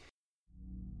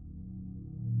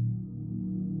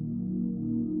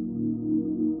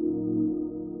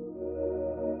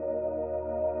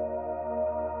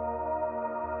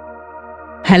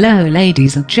Hello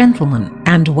ladies and gentlemen,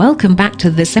 and welcome back to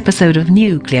this episode of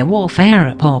Nuclear Warfare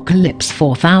Apocalypse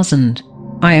 4000.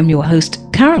 I am your host,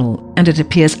 Carol, and it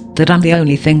appears that I'm the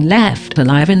only thing left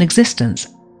alive in existence.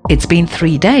 It's been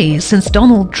 3 days since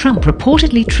Donald Trump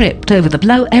reportedly tripped over the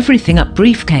blow everything up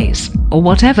briefcase, or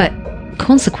whatever.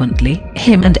 Consequently,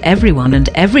 him and everyone and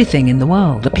everything in the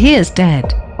world appears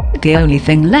dead. The only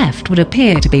thing left would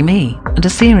appear to be me, and a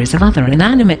series of other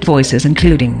inanimate voices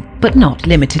including, but not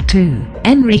limited to,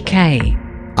 Enrique.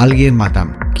 Alguien mata,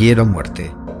 quiero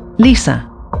muerte. Lisa.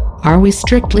 Are we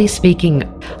strictly speaking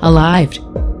alive?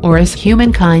 Or is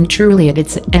humankind truly at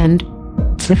its end?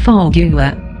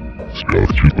 Safagua.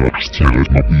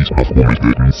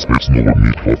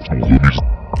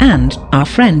 And our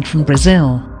friend from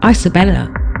Brazil,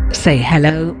 Isabella. Say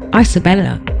hello,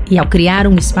 Isabella. E ao criar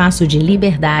espaço de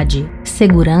liberdade,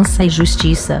 segurança e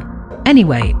justiça.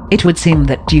 Anyway, it would seem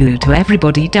that due to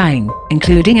everybody dying,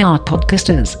 including our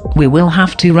podcasters, we will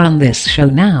have to run this show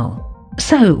now.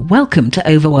 So, welcome to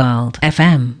Overworld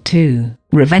FM 2,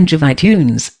 Revenge of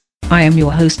iTunes. I am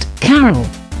your host, Carol.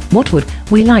 What would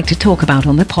we like to talk about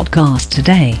on the podcast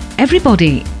today?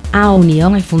 Everybody. A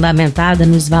união é fundamentada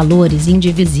nos valores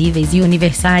indivisíveis e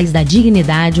universais da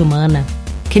dignidade humana.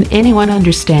 Can anyone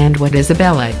understand what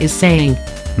Isabella is saying?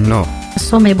 No.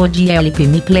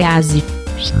 Somebodielipimiclease.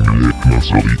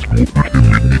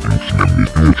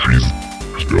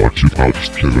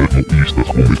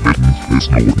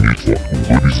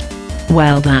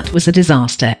 Well, that was a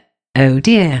disaster. Oh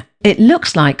dear. It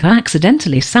looks like I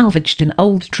accidentally salvaged an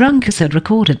old drunkisode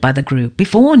recorded by the group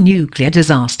before nuclear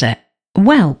disaster.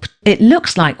 Welp, it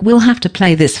looks like we'll have to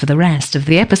play this for the rest of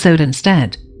the episode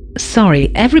instead.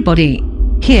 Sorry, everybody.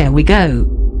 Here we go.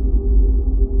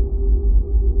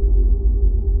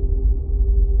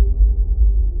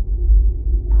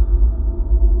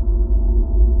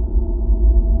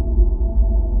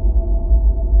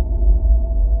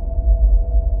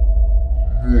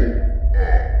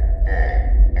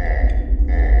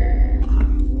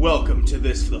 Welcome to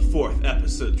this, the fourth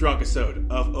drunkisode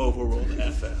of Overworld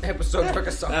FM. Episode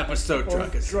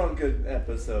drunkisode. Drunken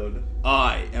episode.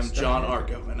 I am John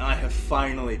Arco, and I have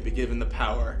finally been given the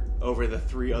power over the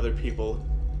three other people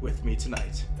with me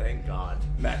tonight. Thank God.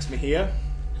 Max Mejia.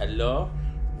 Hello.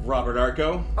 Robert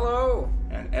Arco. Hello.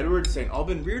 And Edward St.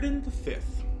 Albin Reardon V.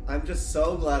 I'm just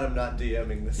so glad I'm not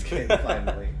DMing this game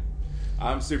finally.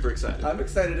 I'm super excited. I'm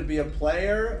excited to be a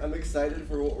player. I'm excited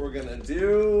for what we're gonna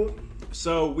do.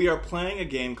 So we are playing a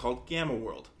game called Gamma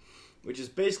World, which is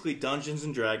basically Dungeons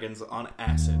and Dragons on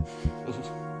acid.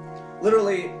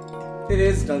 Literally, it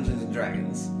is Dungeons and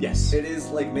Dragons. Yes. It is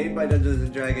like made by Dungeons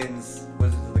and Dragons,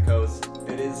 Wizards of the Coast.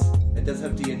 It does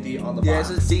have D&D on the box. Yes,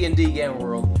 it's D&D Gamma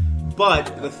World.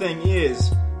 But the thing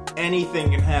is, anything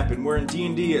can happen. Where in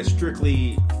D&D is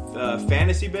strictly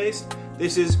fantasy based,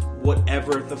 this is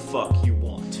whatever the fuck you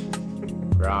want.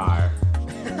 Rawr.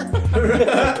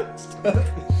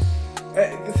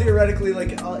 Theoretically,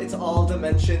 like, it's all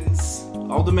dimensions.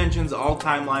 All dimensions, all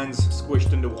timelines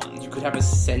squished into one. You could have a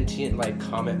sentient, like,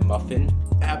 comet muffin.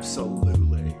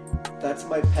 Absolutely. That's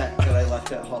my pet that I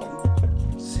left at home.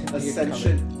 A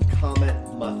sentient comet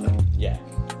muffin. Yeah.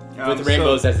 With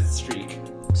rainbows as its streak.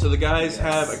 So the guys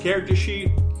have a character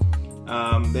sheet.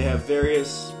 They have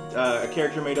a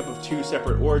character made up of two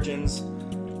separate origins,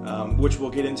 which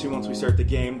we'll get into once we start the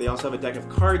game. They also have a deck of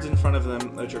cards in front of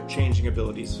them, which are changing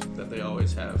abilities that they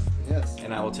always have. Yes.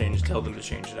 And I will tell them to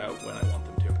change it out when I want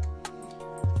them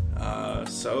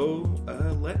to. So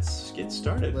let's get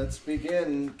started. Let's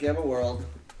begin Gamma World.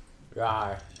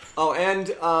 Rawr. Oh,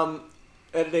 and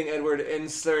editing Edward,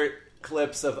 insert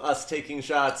clips of us taking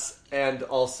shots and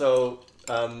also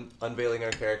unveiling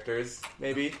our characters,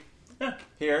 maybe. Yeah.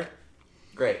 Here.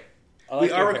 Great.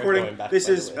 We are recording. This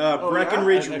is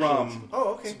Breckenridge rum.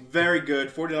 Oh, okay. It's very good.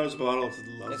 $40 a bottle. It's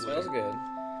lovely. It smells good.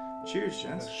 Cheers,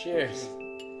 gents. Cheers.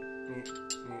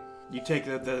 You take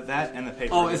that and the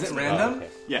paper. Oh, is it random? okay.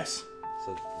 Yes.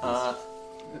 So,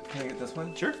 Can I get this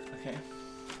one? Sure. Okay.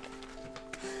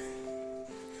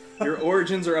 Your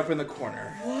origins are up in the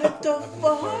corner. What the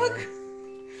fuck?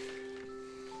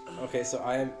 okay, so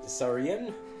I am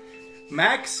Saurian.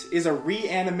 Max is a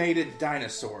reanimated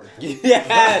dinosaur. Yes!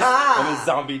 I'm a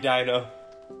zombie dino.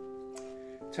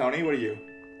 Tony, what are you?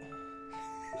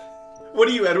 What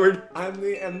are you, Edward? I'm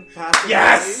the empathic.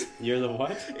 Yes! You're the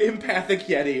what? Empathic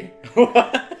Yeti.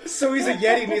 What? So he's a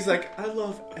Yeti and he's like, I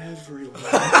love everyone.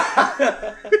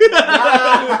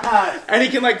 And he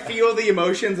can like feel the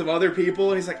emotions of other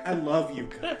people and he's like, I love you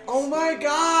guys. Oh my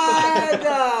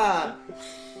god!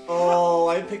 Oh,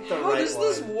 I picked the right one. How does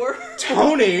this work?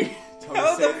 Tony!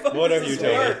 What are you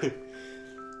doing?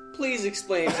 please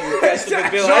explain to your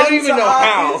festival bill? I don't even know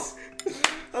how.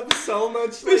 Of so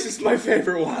much. This is my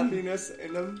favorite one. Happiness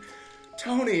in them.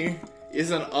 Tony is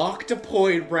an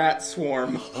octopoid rat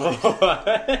swarm.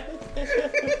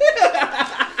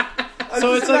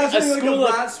 So it's like a school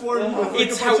of... rat swarm. With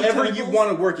It's a bunch of however you tentacles? want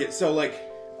to work it. So, like,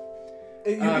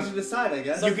 You get to decide, I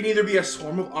guess. you can either be a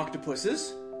swarm of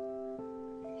octopuses.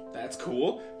 That's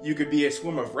cool. You could be a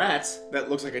swarm of rats that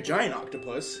looks like a giant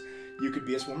octopus. You could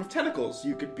be a swarm of tentacles.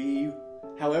 You could be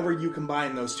however you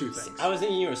combine those two things. I was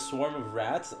thinking you were a swarm of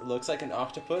rats. It looks like an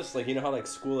octopus. Like, you know how, like,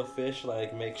 School of Fish,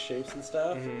 like, make shapes and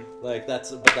stuff? Like, but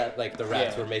that, the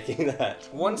rats Yeah. were making that.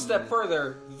 One step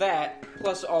further, that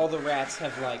plus all the rats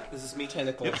have like This is me.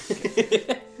 tentacles.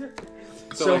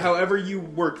 So however you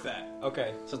work that.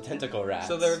 Okay, So tentacle rats.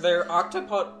 so they're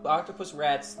octopus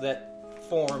rats that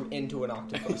form into an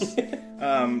octopus.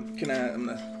 I'm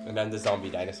gonna... And then the zombie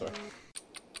dinosaur.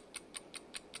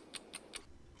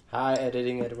 Hi,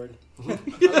 editing Edward.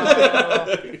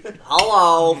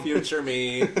 Hello, future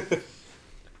me.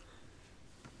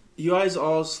 You guys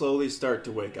all slowly start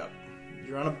to wake up.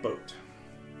 You're on a boat.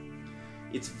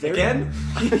 It's very... Again?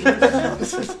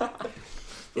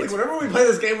 Like, whenever we play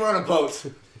this game, we're on a boat.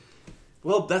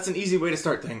 Well, that's an easy way to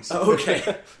start things.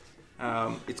 Okay.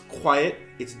 It's quiet.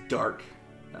 It's dark.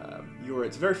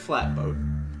 It's a very flat boat,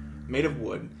 made of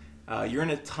wood. You're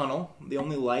in a tunnel. The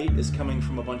only light is coming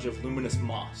from a bunch of luminous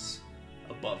moss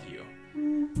above you.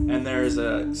 And there's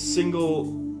a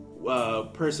single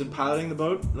person piloting the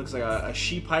boat. It looks like a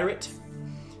she-pirate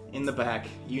in the back.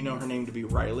 You know her name to be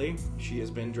Riley. She has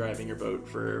been driving your boat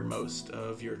for most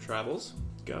of your travels.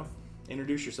 Go.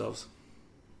 Introduce yourselves.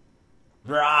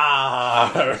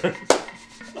 Rawr!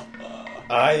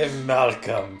 I am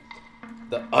Malcolm,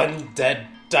 the undead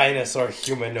dinosaur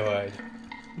humanoid.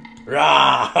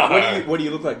 Rawr! What do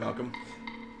you look like, Malcolm?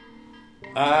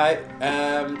 I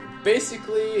am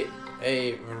basically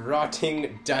a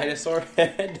rotting dinosaur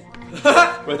head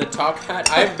with a top hat.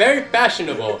 I'm very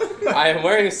fashionable. I am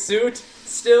wearing a suit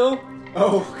still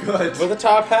Oh, good. with a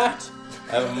top hat,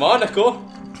 a monocle,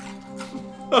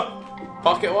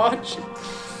 pocket watch,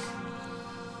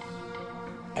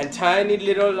 and tiny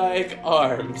little, like,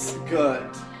 arms. Good.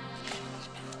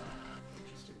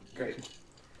 Great.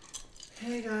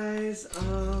 Hey guys,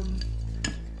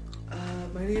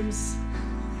 my name's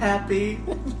Happy.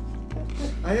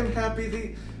 I am Happy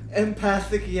the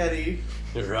Empathic Yeti.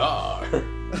 Rawr.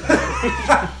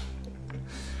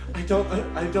 I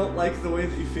don't like the way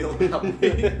that you feel about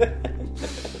me.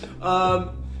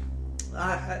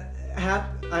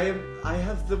 I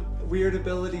have the weird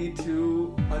ability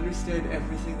to understand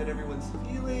everything that everyone's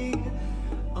feeling.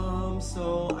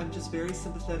 So I'm just very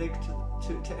sympathetic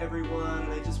to everyone,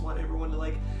 and I just want everyone to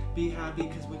like be happy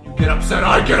because when you get upset,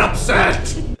 I get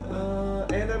upset.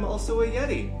 And I'm also a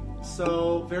Yeti,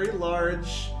 so very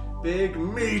large, big,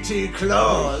 meaty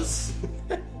claws.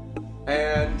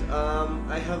 And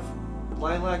I have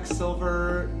lilac,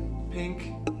 silver, pink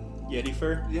Yeti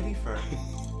fur? Yeti fur.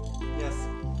 Yes.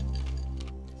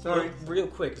 Sorry. Real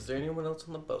quick, is there anyone else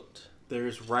on the boat?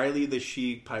 There's Riley, the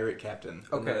she-pirate captain.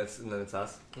 Okay. And then it's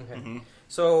us. Okay.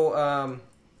 So, I'm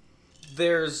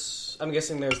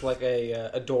guessing there's like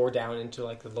a door down into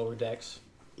like the lower decks.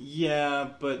 Yeah,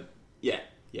 but... Yeah.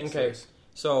 Yes, Okay. there's-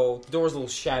 So the door's a little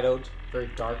shadowed, very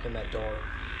dark in that door.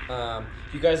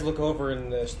 You guys look over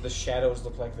and the shadows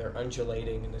look like they're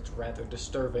undulating and it's rather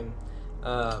disturbing.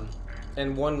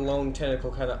 And one lone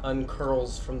tentacle kind of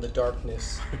uncurls from the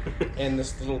darkness, and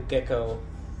this little gecko,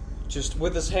 just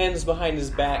with his hands behind his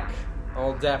back,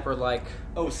 all dapper like,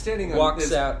 Oh, standing on walks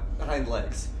his out. hind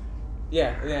legs.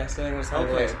 Yeah, standing on his hind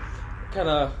Okay. legs, kind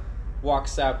of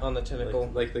walks out on the tentacle.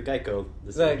 Like the Geico.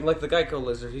 Like the Geico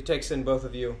lizard, he takes in both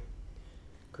of you.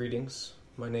 Greetings,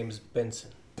 my name's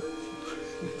Benson.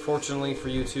 Fortunately for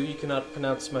you two, you cannot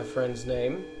pronounce my friend's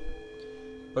name,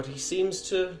 but he seems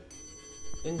to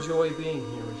enjoy being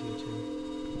here with you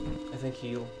two. I think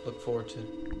he'll look forward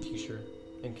to future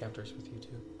encounters with you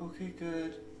two. Okay,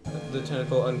 good. The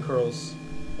tentacle uncurls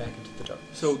back into the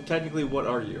darkness. So, technically, what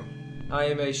are you? I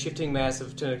am a shifting mass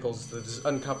of tentacles that is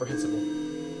incomprehensible.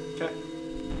 Okay.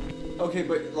 Okay,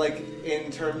 but like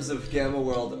in terms of Gamma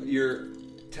World, you're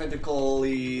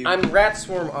tentacly. I'm rat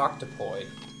swarm octopoid.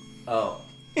 Oh.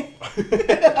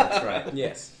 That's right.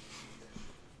 Yes.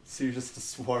 So you're just a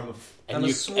swarm of. I'm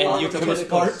a swarm of octopus tentacles.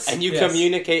 parts? And you Yes.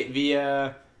 communicate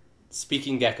via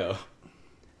speaking gecko.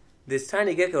 This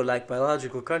tiny gecko-like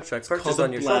biological construct perches called a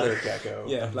on your bladder shoulder. Gecko.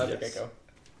 Yeah, bladder Yes. gecko.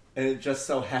 And it just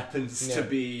so happens to Yeah.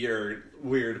 be your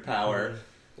weird power.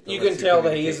 You Unless can tell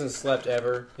that he communicate. hasn't slept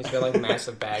ever. He's got like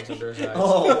massive bags under his eyes.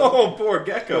 Oh, Oh, poor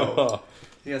gecko.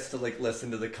 He has to listen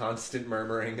to the constant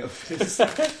murmuring of his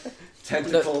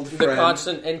tentacled The friend.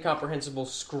 constant, incomprehensible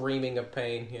screaming of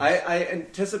pain. Yes. I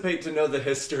anticipate to know the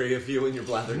history of you and your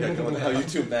blathergecko and how you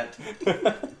two met.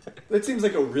 That seems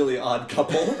like a really odd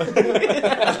couple.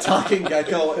 A talking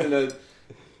gecko and a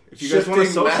If you guys want to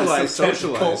shifting mass of socialize.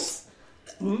 tentacles.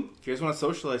 If you guys want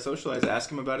to socialize.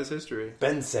 Ask him about his history.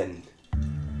 Benson,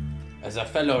 as a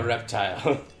fellow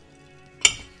reptile.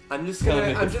 I'm just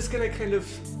gonna kind of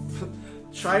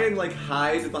try and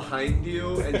hide behind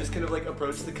you and just kind of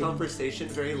approach the conversation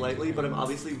very lightly, but I'm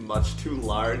obviously much too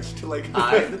large to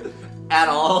hide at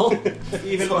all.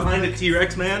 Even behind a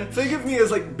T-Rex man? Think of me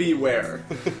as beware.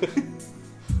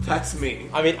 That's me.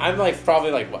 I mean, I'm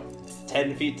probably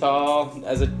 10 feet tall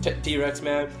as a T-Rex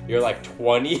man. You're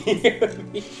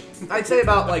 20. I'd say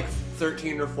about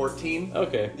 13 or 14.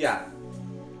 Okay. Yeah.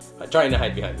 I'm trying to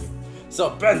hide behind you. So,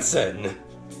 Benson.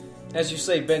 As you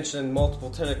say, Benson, multiple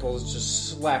tentacles just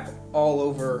slap all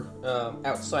over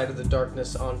outside of the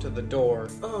darkness onto the door.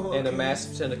 Oh, And a okay. mass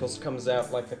of tentacles comes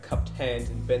out like a cupped hand,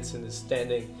 and Benson is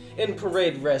standing in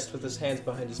parade rest with his hands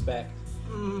behind his back.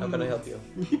 How can I help you?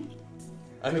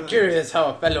 I'm curious how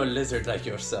a fellow lizard like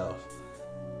yourself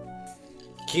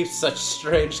keeps such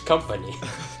strange company.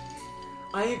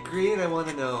 I agree, and I want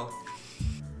to know.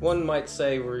 One might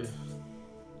say I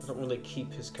don't really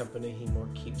keep his company, he more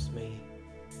keeps me.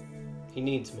 He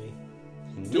needs me.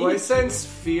 Do I sense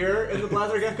fear in the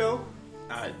blathergecko?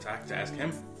 I'd have to ask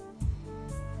him.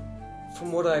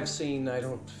 From what I've seen, I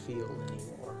don't feel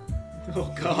anymore.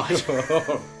 Oh,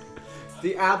 God.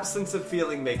 The absence of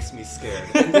feeling makes me scared,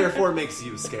 and therefore makes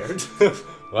you scared.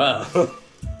 Well,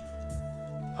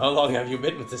 how long have you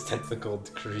been with this tentacled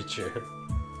creature?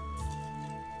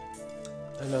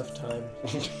 Enough time.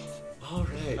 All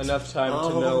right. Enough time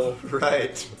to know.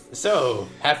 Right. So,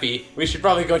 Happy, we should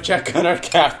probably go check on our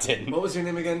captain. What was your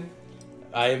name again?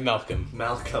 I am Malcolm.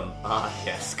 Malcolm. Ah,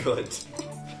 yes, good.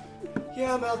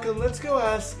 Yeah, Malcolm, let's go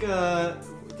ask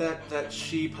that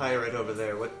she pirate over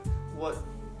there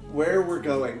where we're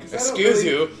going. 'Cause I don't Excuse really-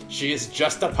 you, she is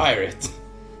just a pirate.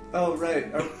 Oh, right.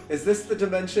 Is this the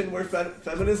dimension where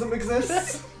feminism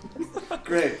exists?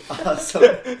 Great.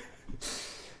 Awesome.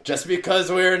 Just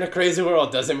because we're in a crazy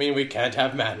world doesn't mean we can't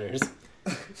have manners.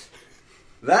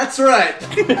 That's right.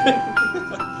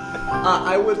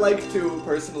 I would like to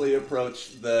personally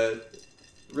approach the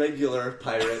regular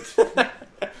pirate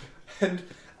and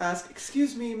ask,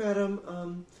 "Excuse me,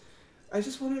 madam. I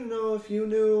just wanted to know if you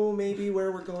knew maybe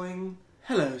where we're going."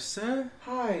 Hello, sir.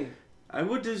 Hi. I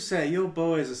would do say your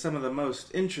boys are some of the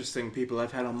most interesting people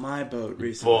I've had on my boat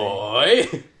recently.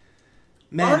 Boy!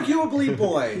 Men. Arguably,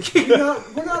 boy.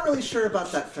 We're not really sure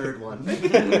about that third one.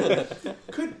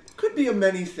 could be a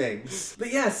many things.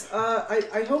 But yes,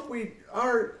 I hope we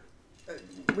aren't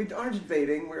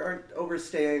invading. We aren't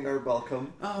overstaying our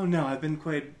welcome. Oh no, I've been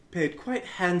paid quite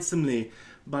handsomely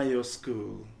by your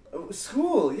school. Oh,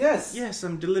 school, yes. Yes,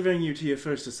 I'm delivering you to your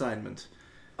first assignment.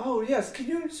 Oh, yes. Can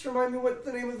you just remind me what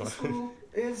the name of the school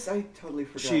is? I totally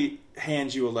forgot. She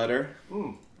hands you a letter,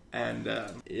 Mm. and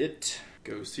it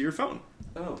goes to your phone.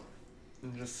 Oh.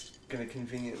 I'm just gonna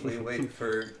conveniently wait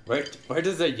for Where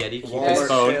does the Yeti keep his Walmart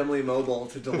phone? Family Mobile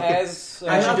to deliver. As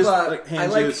I have just, I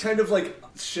hands you- kind of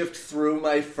shift through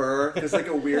my fur. There's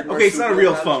a weird. Okay, it's not a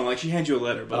real marsupial phone. Like, she hands you a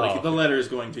letter, but Oh, the okay. letter is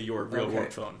going to your real Okay.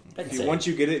 work phone. That's it. Once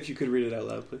you get it, if you could read it out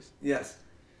loud, please. Yes.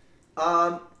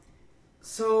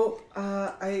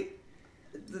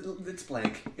 It's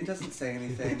blank. It doesn't say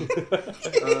anything.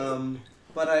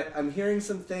 But I'm hearing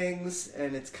some things,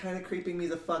 and it's kind of creeping me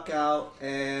the fuck out,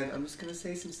 and I'm just gonna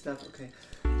say some stuff. Okay.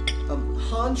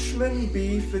 Henchman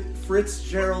B.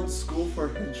 Fitzgerald School for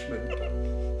Henchmen.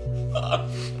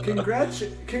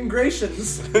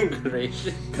 Congratulations.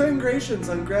 Congratulations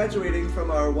on graduating from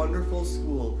our wonderful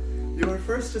school. Your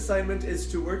first assignment is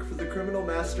to work for the criminal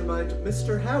mastermind,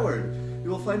 Mr. Howard. You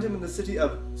will find him in the city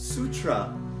of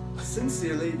Sutra.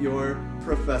 Sincerely, your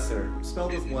professor.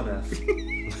 Spelled with one F.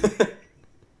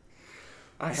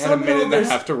 I had Somehow a minute and a there's-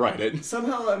 half to write it.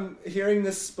 Somehow I'm hearing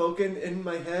this spoken in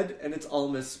my head, and it's all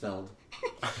misspelled.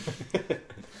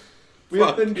 We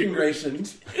have been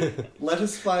congrationed. Let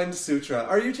us find Sutra.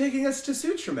 Are you taking us to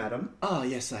Sutra, madam? Oh,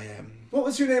 yes, I am. What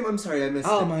was your name? I'm sorry, I missed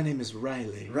it. My name is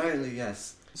Riley. Riley,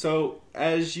 yes. So,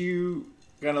 as you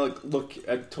kind of look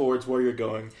towards where you're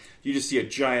going, you just see a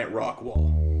giant rock wall.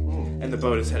 And the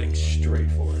boat is heading straight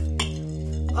for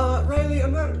it. Riley,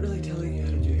 I'm not really telling you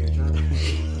how to do your job.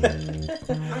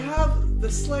 I have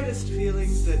the slightest feeling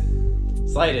that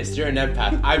Slightest, you're an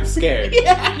empath. I'm scared.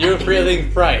 You're feeling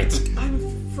fright. I'm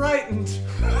frightened.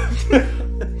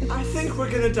 I think we're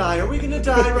gonna die. Are we gonna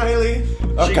die, Riley?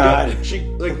 Oh God. She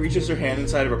like reaches her hand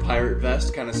inside of her pirate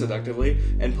vest, kind of seductively,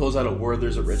 and pulls out a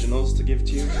Werther's Originals to give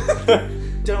to you.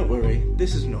 Don't worry,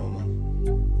 this is normal.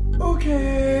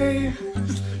 Okay.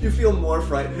 You feel more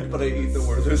frightened, but I eat the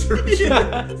Werther's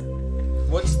Original.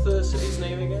 What's the city's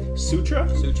name again? Sutra?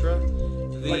 Sutra.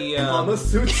 Like Kama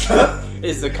Sutra.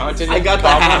 Is the continent? I got the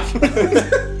Kama?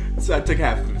 half. So I took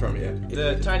half of it from you.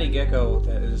 The tiny gecko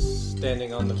that is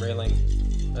standing on the railing.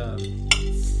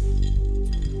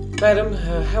 Madam,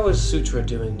 how is Sutra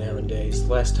doing nowadays?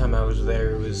 Last time I was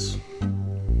there, it was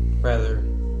rather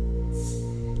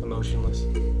emotionless.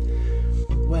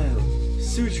 Well,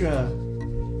 Sutra...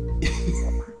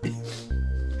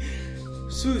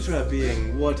 Sutra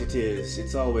being what it is,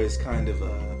 it's always kind of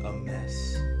a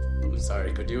mess. I'm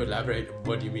sorry, could you elaborate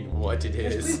what do you mean what it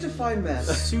Please is? define mess.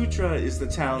 Sutra is the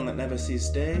town that never sees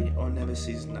day or never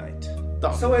sees night.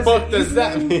 The So is fuck it does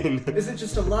that evening? mean? Is it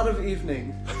just a lot of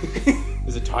evening?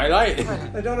 Is it twilight?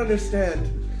 I don't understand.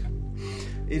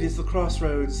 It is the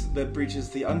crossroads that breaches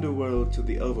the underworld to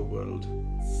the overworld.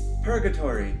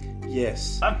 Purgatory.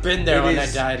 Yes. I've been there It when I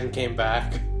is- died and came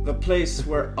back. The place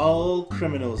where all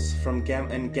criminals from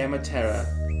Gamma Terra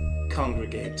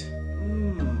congregate.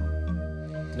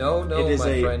 No, It is my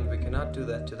a- friend, we cannot do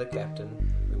that to the captain.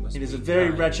 We must It is a be very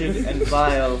kind. wretched and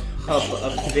vile hub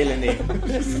of villainy.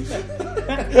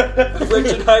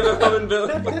 Wretched hive of common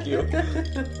villain. Fuck you.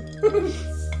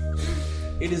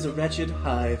 It is a wretched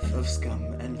hive of scum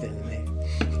and villainy.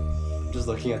 Just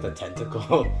looking at the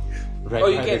tentacle. Right Oh,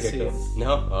 you behind can't the see gecko. it.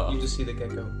 No? Oh. You just see the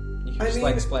gecko. You I just mean-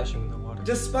 like splashing in the water.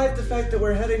 Despite the fact that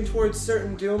we're heading towards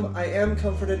certain doom, I am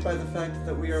comforted by the fact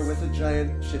that we are with a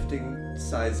giant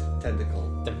shifting-sized tentacle.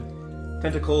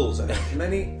 Tentacles.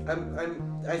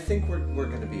 I think we're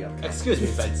gonna be okay. Excuse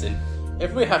me, Benson.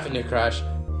 If we happen to crash,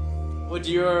 would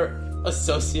your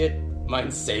associate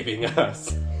mind saving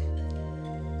us?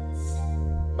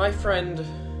 My friend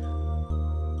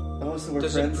Oh, so we're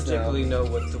doesn't friends particularly now.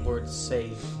 know what the word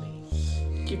save means.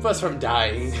 Keep us from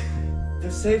dying. The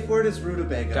safe word is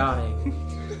rutabaga. Dying.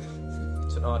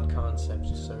 It's an odd concept,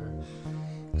 sir.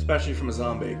 Especially from a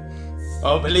zombie.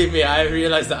 Oh, believe me, I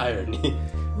realize the irony.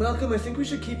 Malcolm, I think we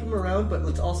should keep him around, but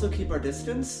let's also keep our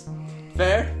distance.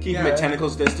 Fair? Keep Yeah. him at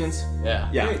tentacles distance. Yeah.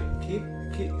 Yeah. Wait,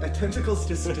 keep a tentacle's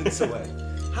distance away.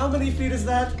 How many feet is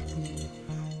that?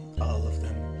 All of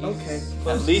them. Okay.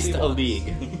 At least a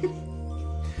league.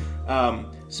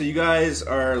 So you guys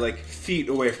are like feet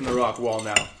away from the rock wall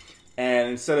now. And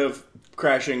instead of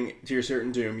crashing to your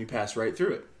certain doom, you pass right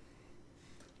through it.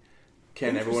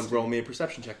 Can everyone roll me a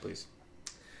perception check, please?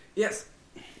 Yes.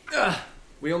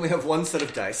 We only have one set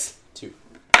of dice. 2. Me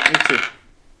too.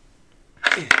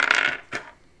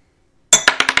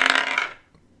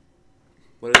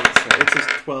 What did it say? It says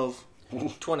 12.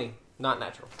 20. Not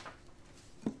natural.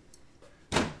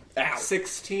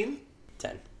 16?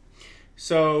 10.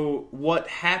 So what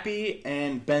Happy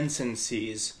and Benson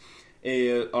sees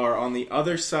are on the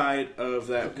other side of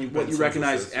that, what you Benson's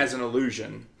recognize associate. as an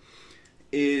illusion,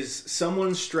 is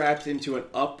someone strapped into an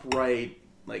upright,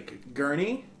 like,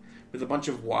 gurney with a bunch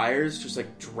of wires just,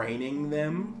 like, draining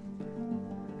them.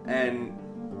 And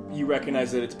you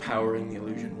recognize that it's powering the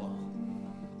illusion wall.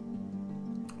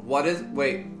 What is...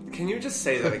 Wait, can you just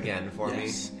say that again for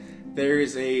Yes. There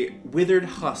is a withered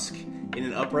husk in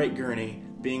an upright gurney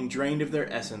being drained of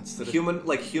their essence. That me?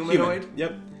 is Humanoid?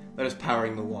 Yep. That is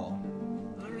powering the wall.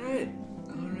 Alright.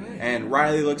 And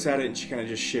Riley looks at it and she kind of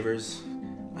just shivers.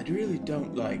 I really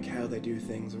don't like how they do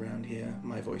things around here.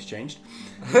 My voice changed.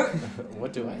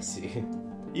 What do I see?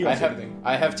 You I don't see have anything.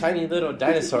 I have tiny little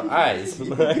dinosaur eyes.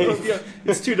 Yeah,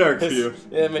 it's too dark for you.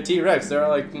 Yeah, my T-Rex, they're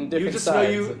all like different You just know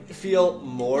sides. you feel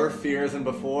more fear than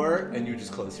before, and you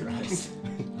just close your eyes.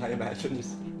 I imagine.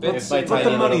 If my But tiny the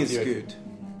little money is fear- good.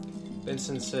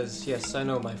 Vincent says, yes, I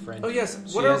know, my friend. Oh yes.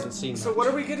 She What hasn't seen So much. what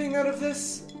are we getting out of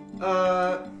this?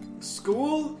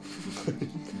 School?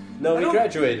 No, I we don't-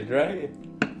 graduated, right?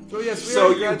 Oh yes. We So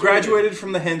already you graduated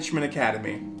from the Henchman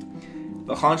Academy.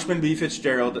 The Henchman B.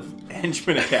 Fitzgerald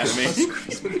Henchman Academy.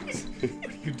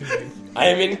 I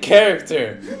am in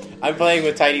character. I'm playing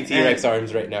with tiny T-Rex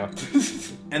arms right now.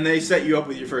 And they set you up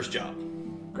with your first job.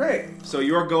 Great. So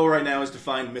your goal right now is to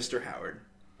find Mr. Howard.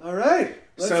 All right.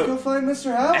 Let's So- go find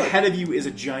Mr. Howard. Ahead of you is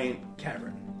a giant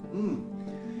cavern.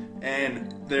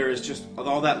 And there is just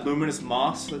all that luminous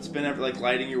moss that's been like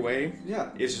lighting your way. Yeah.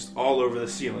 It's just all over the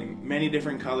ceiling. Many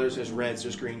different colors. There's reds,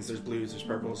 there's greens, there's blues, there's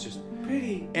purples. Just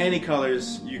Pretty. any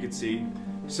colors you could see.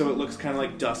 So it looks kind of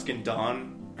like dusk and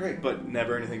dawn. Great. But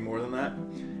never anything more than that.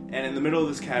 And in the middle of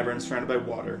this cavern, surrounded by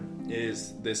water,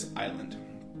 is this island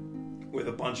with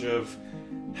a bunch of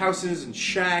houses and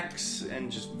shacks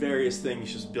and just various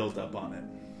things just built up on it.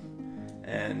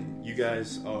 And you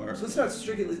guys are... So it's not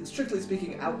strictly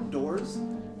speaking outdoors?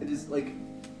 It is like...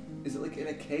 Is it like in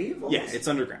a cave? Almost? Yeah, it's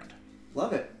underground.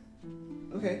 Love it.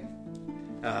 Okay.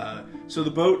 So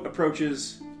the boat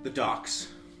approaches the docks,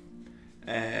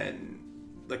 and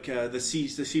the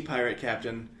sea pirate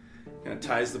captain kind of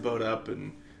ties the boat up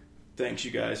and thanks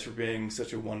you guys for being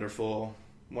such a wonderful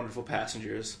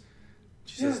passengers.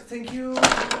 She says, thank you.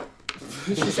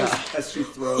 She says as she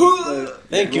throws the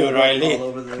Thank you, Riley. all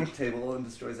over the table and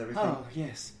destroys everything. "Oh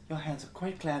yes, your hands are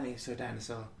quite clammy, Sir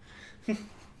Dinosaur."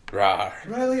 Rawr.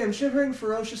 Riley, I'm shivering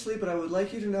ferociously, but I would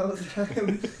like you to know that I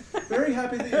am very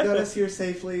happy that you got us here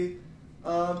safely.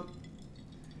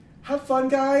 Have fun,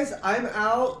 guys. I'm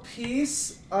out.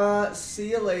 Peace.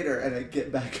 See you later. And I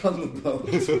get back on the boat.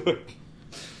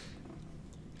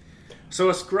 So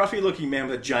a scruffy-looking man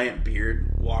with a giant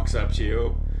beard walks up to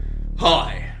you.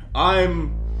 "Hi,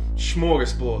 I'm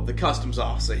Smorgasbord, the customs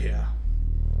officer here.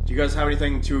 Do you guys have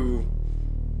anything to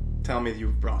tell me that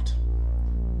you've brought?"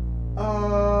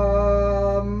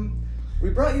 We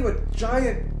brought you a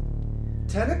giant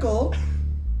tentacle.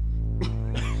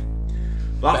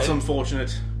 That's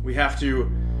unfortunate. We have to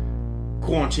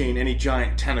quarantine any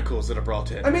giant tentacles that are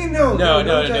brought in. I mean, no No.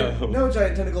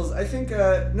 giant tentacles. I think,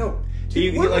 no.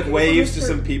 He We're like looking waves for to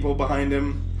some people behind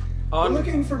him. We're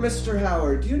looking for Mr.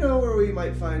 Howard. Do you know where we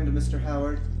might find Mr.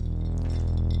 Howard?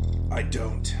 I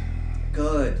don't.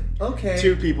 Good. Okay.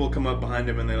 2 people come up behind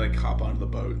him and they like hop onto the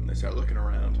boat and they start looking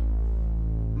around.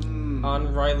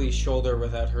 On Riley's shoulder,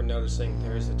 without her noticing,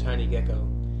 there is a tiny gecko.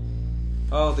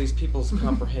 Oh, these people's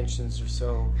comprehensions are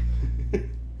so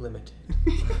limited.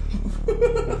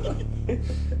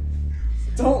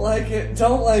 Don't like it.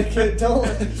 Don't like it. Don't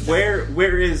like it.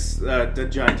 Where is the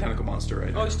giant tentacle monster right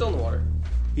Oh, now? he's still in the water.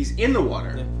 He's in the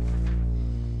water.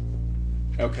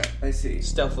 Okay. I see.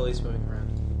 Stealthily swimming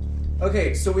around.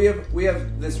 Okay, so we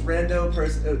have this rando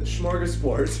person,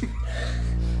 Smorgasbord.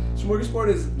 Smorgasbord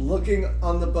is looking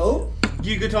on the boat.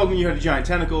 You could tell him you had a giant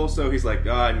tentacle, so he's like,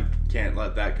 "Oh, I can't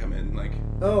let that come in." Like,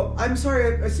 Oh, I'm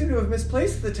sorry. I seem to have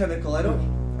misplaced the tentacle. I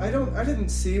didn't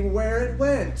see where it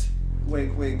went.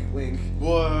 Wink, wink, wink.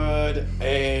 Would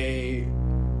a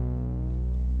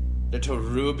little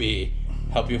ruby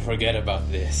help you forget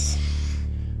about this?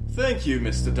 "Thank you,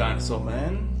 Mr. Dinosaur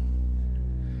Man.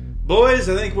 Boys,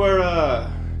 I think we're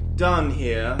done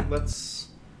here. Let's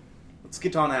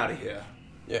get on out of here."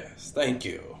 Yes, thank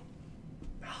you.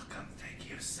 Malcolm, thank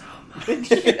you so much.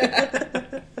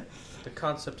 The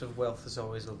concept of wealth has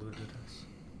always eluded us.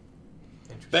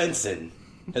 Interesting. Benson,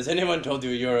 has anyone told you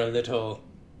you're a little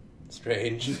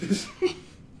strange?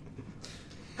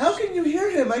 How can you hear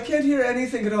him? I can't hear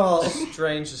anything at all.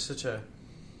 Strange is such a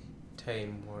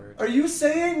tame word. Are you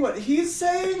saying what he's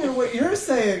saying or what you're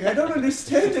saying? I don't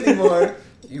understand anymore.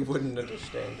 You wouldn't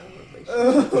understand, probably.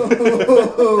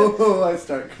 Oh, I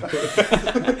start crying.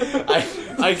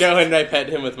 I go and I pet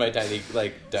him with my tiny,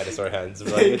 dinosaur hands. I'm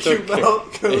like, Thank it's you, okay.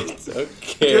 Malcolm. It's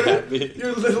okay, Happy.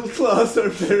 Your little claws are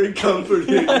very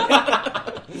comforting.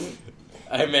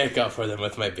 I make up for them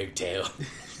with my big tail.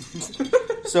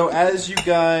 So as you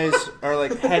guys are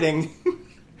like heading,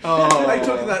 I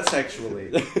took that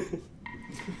sexually.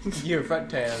 Your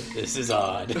front tail. This is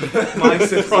odd.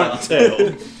 mine's the front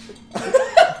tail.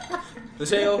 The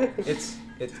tail, it's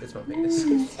my penis.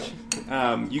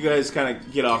 You guys kind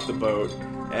of get off the boat,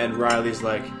 and Riley's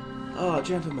like, "Oh,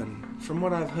 gentlemen, from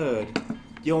what I've heard,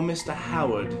 your Mr.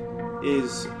 Howard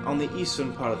is on the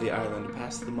eastern part of the island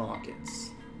past the markets."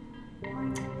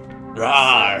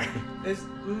 Rawr!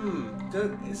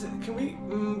 Can we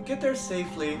get there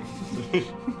safely?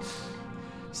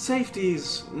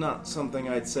 Safety's not something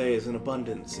I'd say is in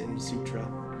abundance in Sutra.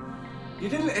 You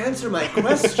didn't answer my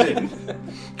question.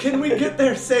 Can we get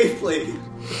there safely?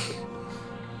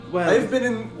 Well, I've been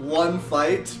in one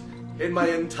fight in my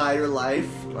entire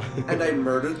life, and I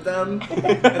murdered them,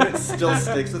 and it still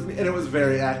sticks with me, and it was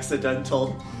very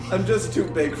accidental. I'm just too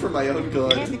big for my own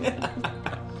good.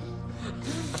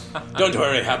 Don't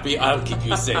worry, Happy. I'll keep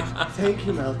you safe. Thank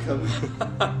you, Malcolm.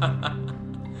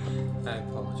 I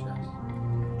apologize.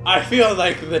 I feel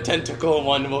like the tentacle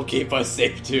one will keep us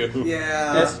safe too.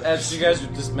 Yeah. As you guys are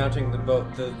dismounting the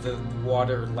boat, the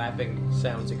water lapping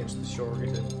sounds against the shore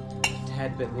get a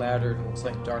tad bit louder, and it looks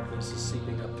like darkness is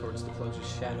seeping up towards the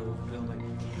closest shadow of the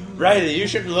building. Riley, you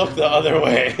should look the other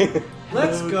way.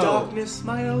 Let's "Oh, go. darkness,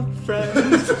 my old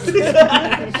friend."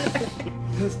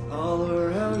 Cause all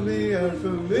around me are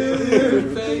familiar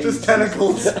faces. Just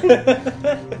tentacles.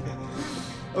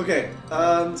 Okay.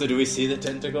 So do we see the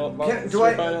tentacle monster Do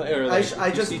I? finally? Or, like, I do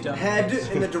you just see Doc head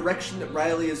Monster? in the direction that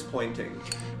Riley is pointing.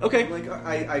 Okay. Like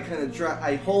I kind of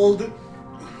I hold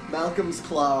Malcolm's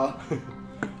claw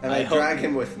and I drag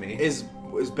him with me. Is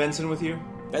Benson with you?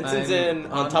 Benson's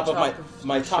I'm on top of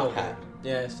my your top shoulder. hat.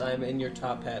 Yes, I'm in your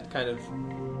top hat, kind of.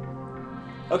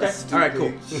 Okay. All right.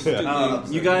 Cool.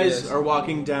 You guys Yes. are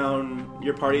walking down.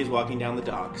 Your party is walking down the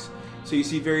docks. So you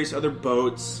see various other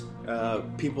boats,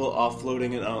 people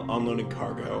offloading and unloading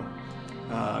cargo.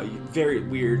 Very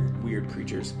weird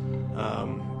creatures.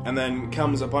 And then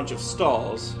comes a bunch of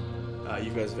stalls.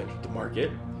 You guys have entered the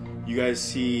market. You guys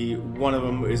see one of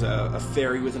them is a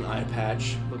fairy with an eye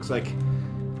patch. Looks like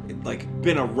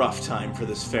been a rough time for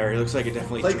this fairy. Looks like it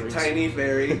definitely Like drinks. tiny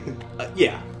fairy.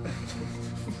 Yeah.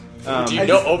 Do you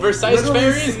know oversized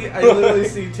fairies? I literally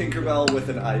see Tinkerbell with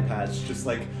an eye patch, just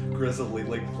like grizzly,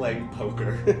 like playing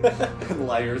poker and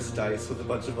liar's dice with a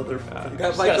bunch of other fairies.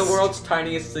 Got like the world's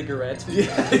tiniest cigarette.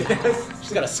 Yes.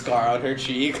 She's got a scar on her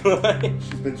cheek. She's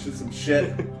been through some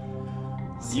shit.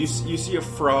 You see a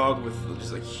frog with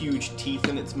just like huge teeth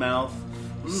in its mouth,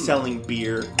 selling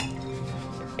beer.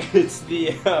 It's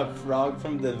the frog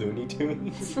from the Looney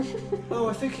Tunes. Oh,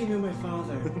 I think he knew my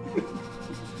father.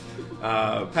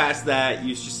 Past that,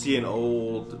 you just see an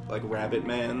old like rabbit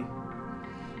man,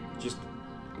 just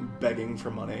begging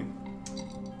for money.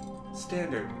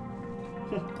 Standard.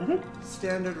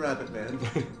 Standard rabbit man.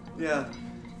 Yeah.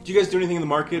 Do you guys do anything in the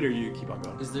market, or you keep on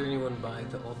going? Is there anyone buying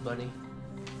the old bunny?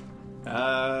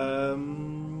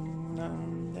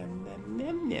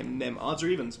 Odds or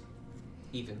evens?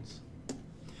 Evens.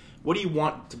 What do you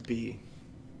want to be?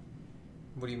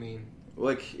 What do you mean?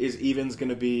 Like, is evens going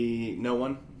to be no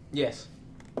one? Yes.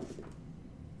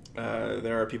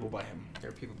 There are people by him. There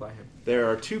are people by him. There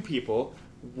are two people.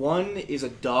 One is a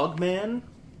dog man,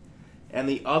 and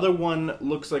the other one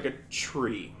looks like a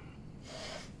tree.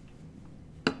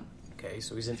 Okay,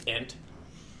 so he's an ant.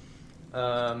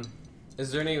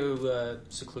 Is there any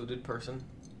secluded person?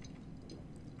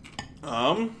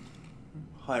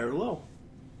 High or low?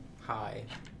 High.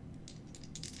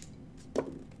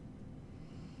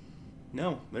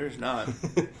 No, there's not.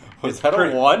 Was that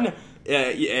a 1?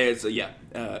 It's a, yeah.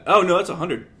 Oh no, that's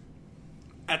 100.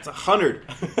 That's 100.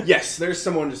 Yes, there's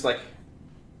someone just like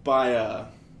by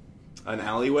an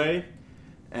alleyway,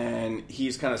 and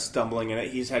he's kind of stumbling in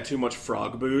it. He's had too much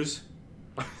frog booze.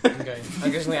 Okay. I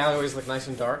guess the alleyways look nice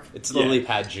and dark. It's lily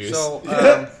pad juice. So,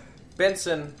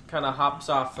 Benson kind of hops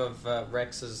off of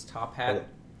Rex's top hat,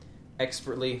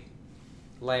 expertly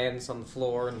lands on the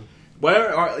floor, and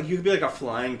You could be like a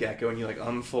flying gecko, and you like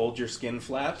unfold your skin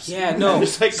flaps. yeah, no.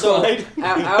 Just like so glide.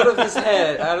 out of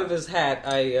his hat,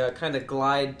 I kind of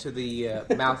glide to the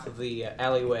mouth of the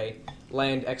alleyway,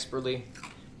 land expertly,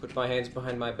 put my hands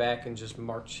behind my back, and just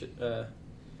march,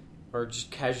 or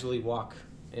just casually walk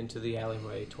into the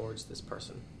alleyway towards this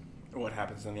person. What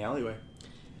happens in the alleyway?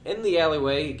 In the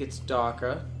alleyway, it gets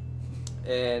darker,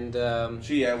 and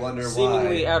Gee, I wonder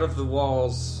seemingly why. out of the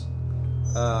walls,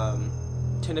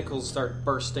 tentacles start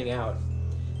bursting out,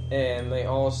 and they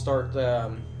all start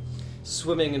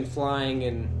swimming and flying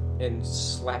and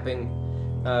slapping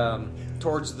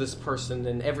towards this person,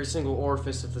 and every single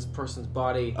orifice of this person's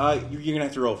body. You're gonna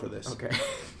have to roll for this. Okay.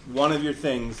 One of your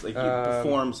things, like you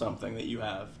perform something that you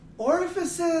have.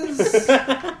 Orifices?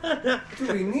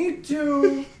 Do we need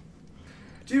to?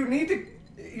 Do you need to?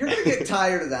 You're gonna get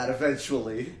tired of that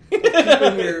eventually.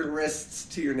 Keeping your wrists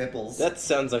to your nipples. That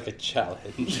sounds like a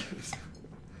challenge.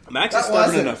 Max That is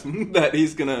stubborn wasn't. enough that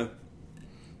he's gonna.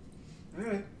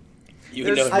 Alright. You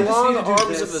There's know, I just long need to do arms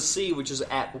this. of the sea, which is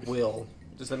at will.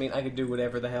 Does that mean I can do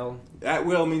whatever the hell? At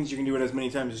will means you can do it as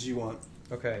many times as you want.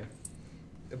 Okay.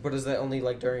 But is that only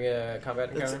like during a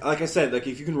combat It's, encounter? like I said, like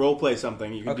if you can role play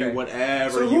something, you can Okay. do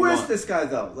whatever So you who want. is this guy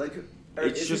though? Like,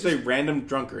 It's is just he a random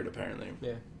drunkard, apparently.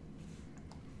 Yeah.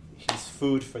 he's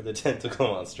food for the tentacle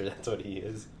monster. That's what he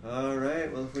is. All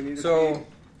right. Well, if we need to. So,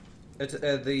 it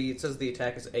says the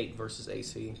attack is 8 versus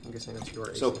AC. I'm guessing that's your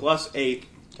AC. So +8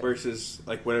 versus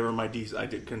like whatever my DC. I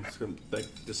did like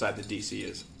decide the DC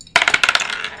is.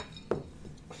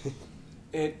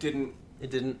 It didn't It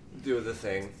didn't. do the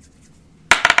thing.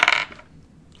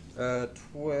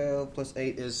 12 plus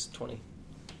 8 is 20.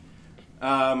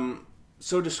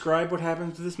 So describe what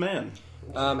happened to this man.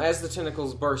 As the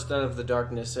tentacles burst out of the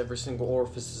darkness, every single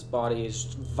orifice's body is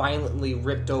violently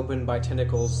ripped open by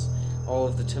tentacles. All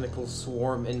of the tentacles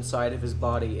swarm inside of his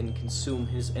body and consume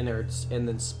his innards, and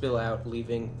then spill out,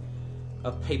 leaving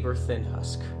a paper-thin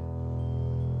husk.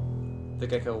 The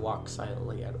gecko walks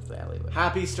silently out of the alleyway.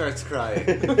 Happy starts crying.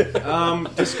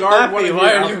 Discard one Happy, of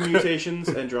why your are you alpha mutations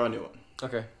and draw a new one.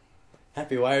 Okay.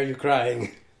 Happy, why are you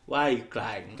crying? Why are you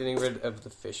crying? Getting rid of the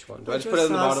fish one. Do I I just put it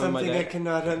on the saw bottom of my something I deck?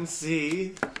 cannot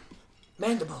unsee.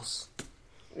 Mandibles.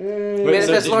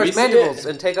 Manifest large mandibles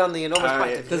and take on the enormous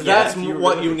Alright, Because Yeah, that's if you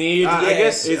what really- you need. I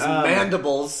guess, is um,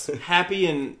 mandibles. Happy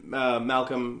and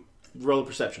Malcolm, roll a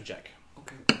perception check.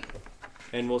 Okay.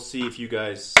 And we'll see if you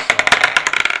guys...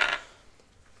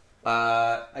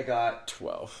 I got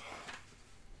 12.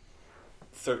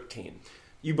 13.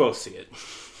 you both see it.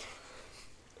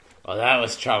 Oh, that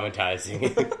was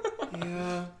traumatizing.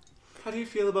 Yeah. How do you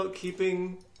feel about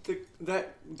keeping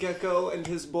that gecko and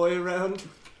his boy around?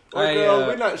 Or girl,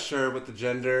 we're not sure with the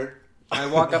gender. I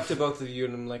walk up to both of you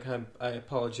and I'm like, I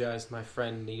apologize. My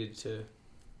friend needed to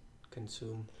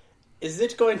consume. Is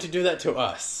it going to do that to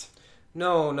us?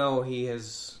 No, he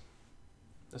has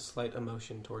a slight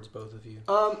emotion towards both of you.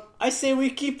 I say we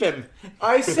keep him.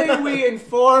 I say we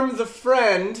inform the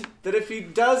friend that if he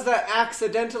does that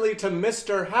accidentally to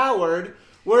Mr. Howard,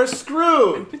 we're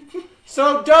screwed.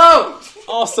 So don't!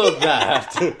 Also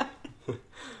that.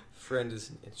 Friend is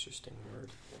an interesting word.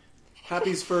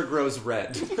 Happy's fur grows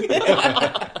red.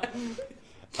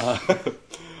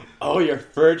 Oh, your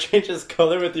fur changes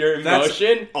color with your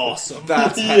emotion? Awesome.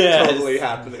 That's Yes. totally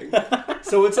happening.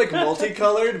 So it's like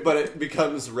multicolored, but it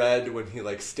becomes red when he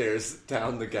like stares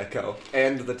down the gecko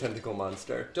and the tentacle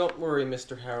monster. Don't worry,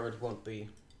 Mr. Howard won't be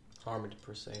harmed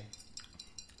per se.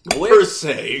 Per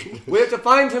se. We have to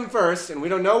find him first, and we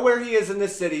don't know where he is in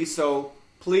this city, so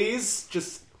please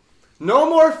just no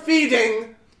more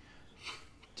feeding.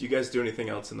 Do you guys do anything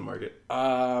else in the market?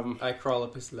 I crawl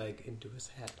up his leg into his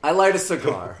hat. I light a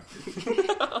cigar.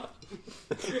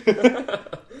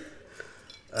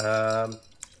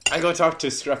 I go talk to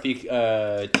Scruffy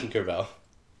Tinkerbell.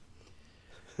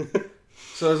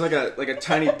 So there's like a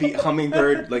tiny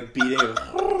hummingbird like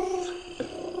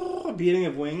beating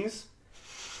of wings.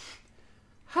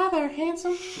 Hi there,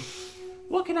 handsome.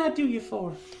 What can I do you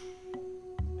for?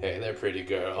 Hey there, pretty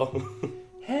girl.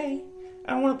 Hey,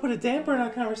 I don't want to put a damper in our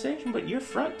conversation, but your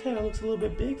front tail looks a little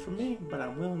bit big for me, but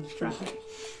I'm willing to try.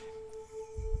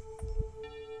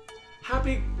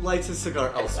 Happy lights his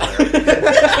cigar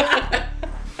elsewhere.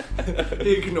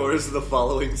 He ignores the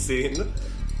following scene.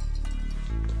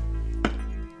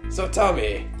 So tell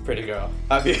me, pretty girl,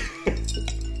 have you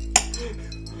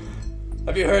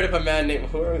heard of a man named,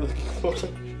 who are we looking for?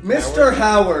 Mr.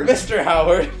 Howard. Mr.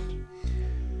 Howard.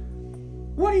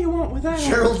 What do you want with that?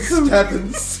 Gerald old coot?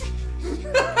 Stebbins.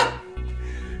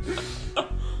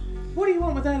 What do you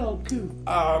want with that old coot?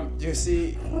 You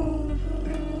see,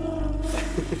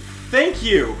 Thank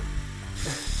you.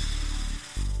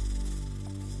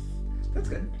 That's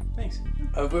good. Thanks.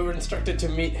 we were instructed to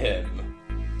meet him.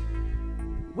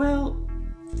 Well,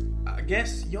 I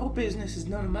guess your business is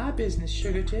none of my business,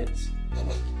 sugar tits.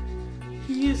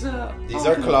 He is, These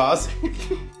are claws.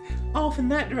 off in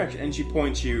that direction. And she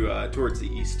points you towards the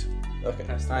east. Okay.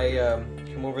 I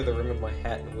come over the rim of my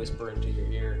hat and whisper into your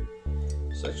ear.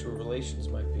 Sexual relations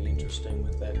might be interesting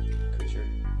with that creature.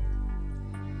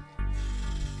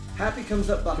 Happy comes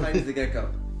up behind the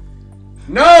gecko.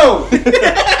 No!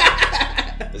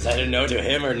 Is that a no to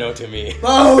him or no to me?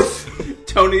 Both!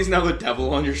 Tony's now the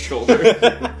devil on your shoulder.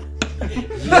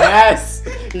 Yes!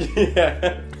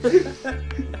 Yeah.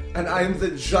 And I'm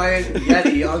the giant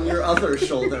yeti on your other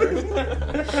shoulder. You What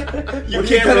are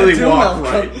can't gonna really do, walk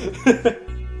Malcolm?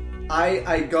 right.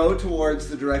 I go towards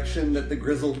the direction that the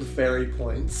grizzled fairy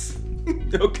points.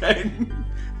 Okay.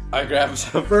 I grab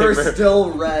some Fur paper.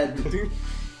 still red.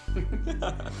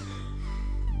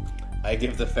 I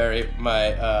give the fairy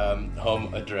my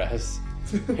home address.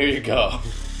 Here you go.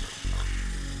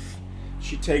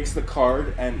 She takes the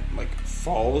card and like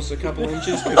falls a couple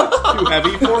inches because it's too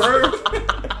heavy for her.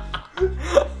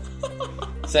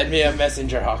 Send me a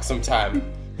messenger hawk sometime.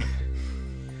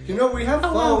 You know, we have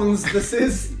phones.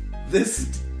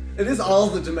 It is all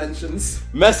the dimensions.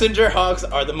 Messenger hawks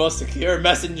are the most secure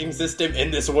messaging system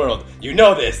in this world. You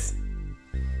know this.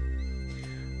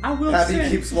 I will Happy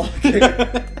send. keeps walking,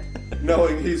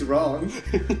 knowing he's wrong.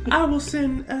 I will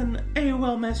send an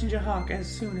AOL Messenger Hawk as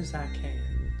soon as I can.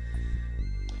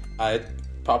 I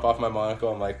pop off my monocle.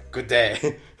 I'm like, good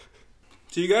day.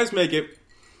 So you guys make it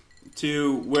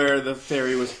to where the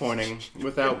fairy was pointing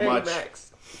without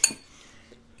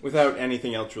without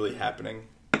anything else really happening.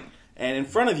 And in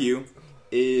front of you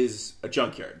is a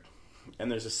junkyard.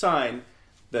 And there's a sign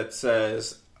that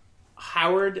says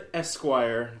Howard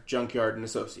Esquire Junkyard and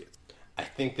Associates. I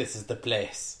think this is the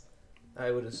place.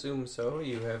 I would assume so.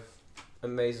 You have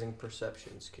amazing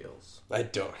perception skills. I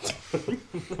don't.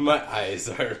 My eyes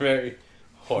are very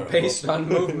horrible. Based on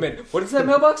movement. What does that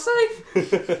mailbox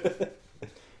say?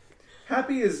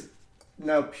 Happy is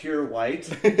now pure white,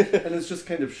 and it's just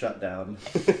kind of shut down.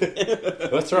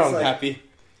 What's wrong, like- Happy?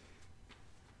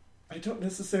 I don't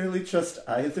necessarily trust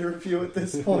either of you at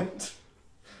this point.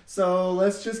 So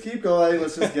let's just keep going.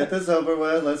 Let's just get this over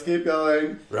with. Let's keep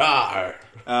going. Rawr.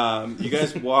 You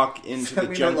guys walk into the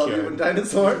Does that mean I love you, junkyard.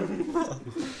 dinosaur?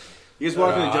 You guys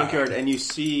walk in the junkyard and you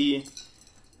see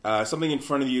something in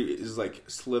front of you is like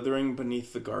slithering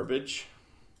beneath the garbage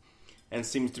and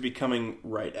seems to be coming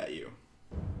right at you.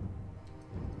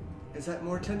 Is that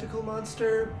more tentacle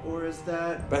monster, or is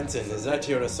that... Benson, is that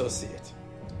your associate?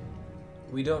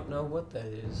 We don't know what that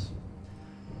is.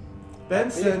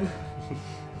 Benson,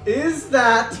 is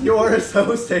that your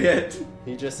associate?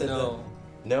 He just said No.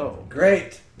 that. No.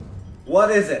 Great.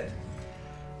 What is it?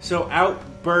 So out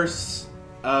bursts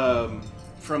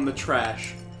from the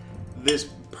trash this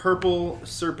purple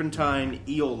serpentine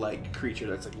eel-like creature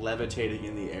that's like levitating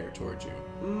in the air towards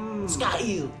you. Sky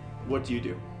eel. What do you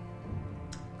do?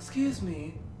 Excuse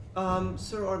me,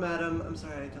 sir or madam, I'm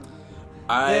sorry, I don't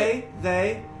know.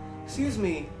 They, excuse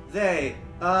me, they,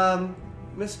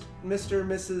 Mr.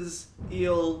 Mrs.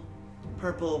 Eel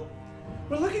Purple,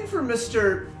 we're looking for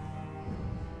Mr.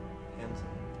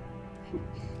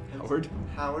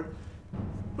 Howard.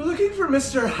 We're looking for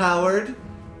Mr. Howard.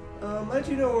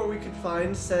 Do you know where we could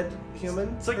find said human?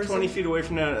 It's like person? 20 feet away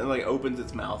from now and it like opens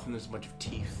its mouth and there's a bunch of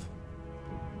teeth.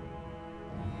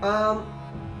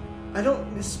 I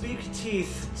don't speak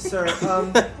teeth, sir.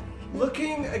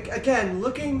 Looking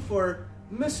for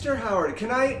Mr. Howard.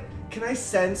 Can I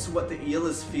sense what the eel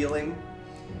is feeling?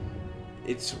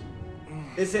 It's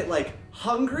Is it like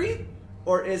hungry,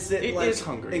 or is it like is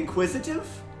hungry. inquisitive?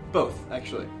 both,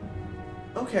 actually.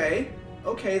 Okay,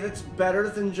 that's better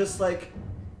than just like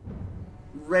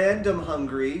random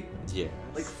hungry, Yeah.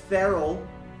 like feral.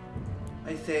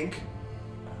 I think.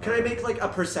 Can I make like a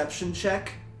perception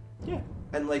check Yeah.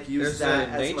 and like use There's that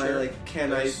a as my nature. like? Can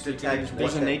There's- I you can detect? use There's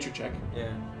what a the- nature check.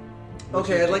 Yeah.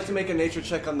 Okay, I'd like to make a nature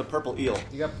check on the purple eel.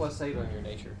 You got +8 on your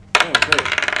nature. Oh, great.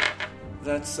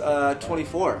 That's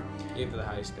 24. You have the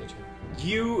highest nature.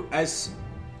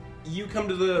 You come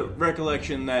to the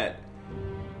recollection that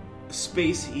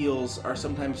space eels are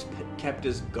sometimes kept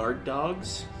as guard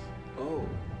dogs. Oh.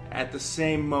 At the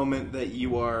same moment that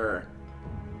you are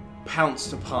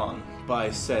pounced upon by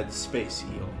said space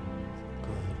eel.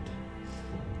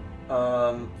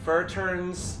 Fur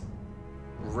turns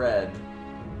red,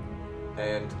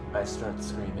 and I start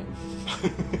screaming.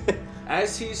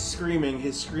 As he's screaming,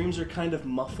 his screams are kind of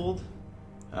muffled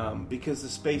because the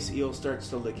space eel starts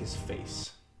to lick his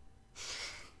face.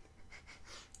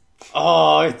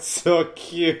 Oh, it's so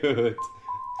cute.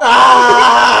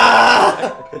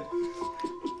 I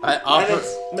And offer.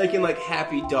 it's making like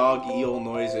happy dog eel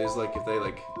noises, like if they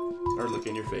like are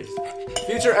licking your face.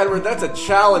 Future Edward, that's a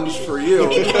challenge for you.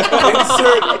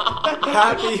 Insert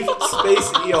happy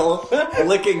space eel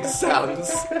licking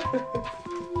sounds.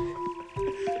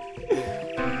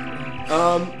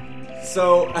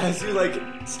 So as you like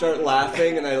start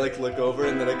laughing and I like look over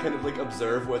and then I kind of like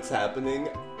observe what's happening,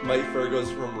 my fur goes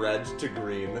from red to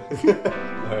green.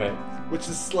 Alright. Which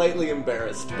is slightly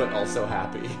embarrassed but also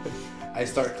happy. I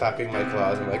start clapping my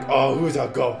claws. I'm like, oh, who's a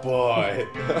good boy?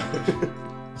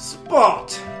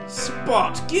 Spot!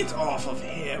 Spot! Get off of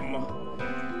him!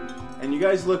 And you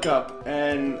guys look up,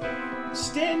 and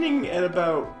standing at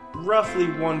about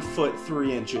roughly 1 foot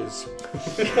 3 inches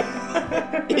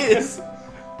is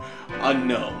a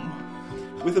gnome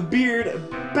with a beard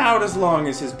about as long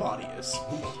as his body is.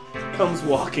 Comes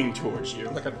walking towards you.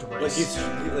 Like a dress.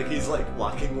 Like he's like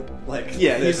walking like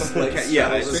Yeah, this, he's like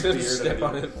yeah. straddles his beard. Step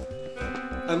on it.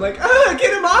 I'm like,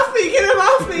 get him off me! Get him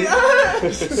off me!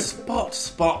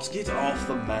 Spot! Get off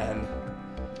the man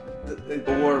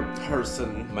or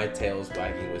person. My tail's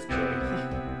wagging with joy.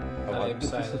 I am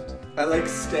silent. I like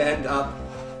stand up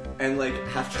and like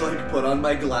have to like put on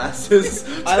my glasses.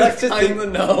 I like to find think- the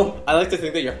gnome. I like to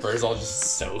think that your fur's all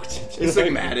just soaked. It's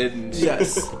like matted and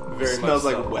Yes, very smells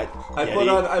much like so. wet. I put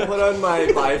on my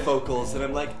bifocals and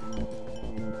I'm like,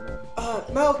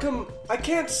 Malcolm, I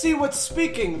can't see what's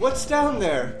speaking. What's down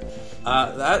there?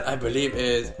 That I believe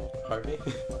is Harvey.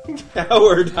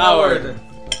 Howard.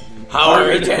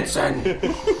 Howard Jensen.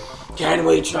 Can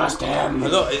we trust him?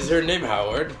 Hello, is your name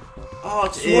Howard? Oh,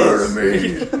 swear to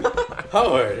me.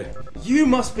 Howard. You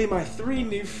must be my 3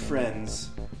 new friends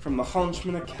from the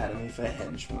Henchman Academy for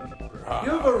Henchmen. You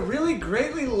have a really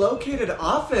greatly located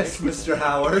office, Mr.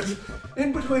 Howard.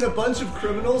 In between a bunch of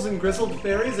criminals and grizzled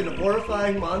fairies and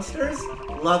horrifying monsters.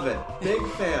 Love it. Big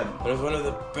fan. It was one of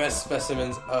the best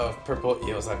specimens of purple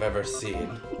eels I've ever seen.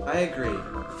 I agree.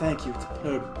 Thank you. It's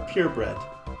purebred.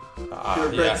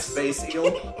 Purebred yes. space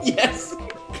eel. Yes.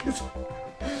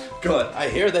 Good. I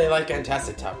hear they like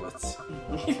antacid tablets.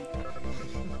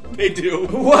 They do.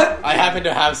 What? I happen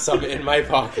to have some in my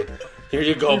pocket. Here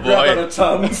you go, Grab out boy. of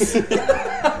Tums.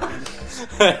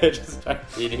 I just start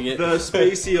eating it. The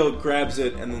space seal grabs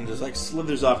it and then just like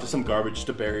slithers off to some garbage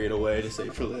to bury it away to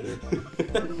save for later.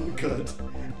 Good.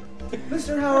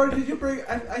 Mr. Howard, did you bring...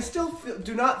 I still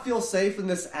do not feel safe in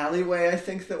this alleyway I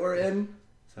think that we're in.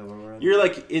 Is that where we're in? You're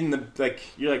like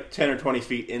you're like 10 or 20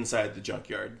 feet inside the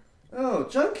junkyard. Oh,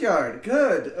 junkyard.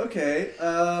 Good. Okay.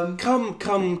 Come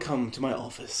to my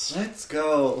office. Let's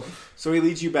go. So he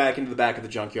leads you back into the back of the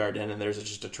junkyard, and then there's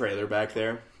just a trailer back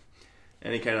there.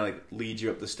 And he kind of like leads you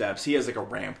up the steps. He has like a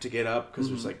ramp to get up because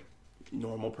there's like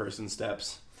normal person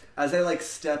steps. As I like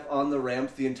step on the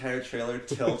ramp, the entire trailer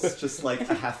tilts just like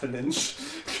a half an inch.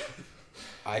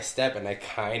 I step and I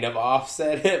kind of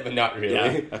offset it, but not really.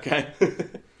 Yeah. Okay.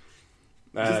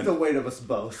 Just the weight of us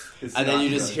both. Is And then not you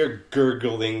just good. hear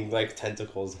gurgling like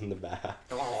tentacles in the back.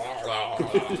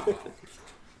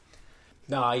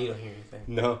 Nah, you don't hear anything.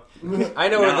 No. I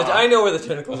know where the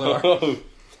tentacles are.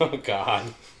 Oh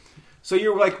God. So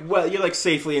you're like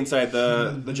safely inside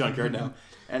the junkyard now,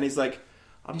 and he's like,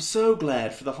 "I'm so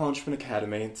glad for the Haunchman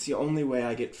Academy. It's the only way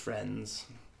I get friends.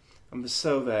 I'm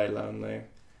so very lonely.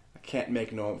 I can't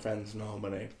make no friends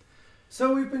normally."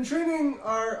 So we've been training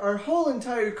our whole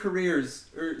entire careers,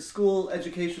 or school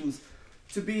educations,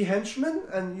 to be henchmen,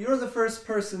 and you're the first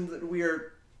person that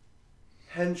we're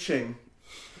henching.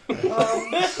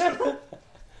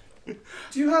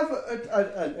 Do you have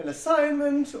an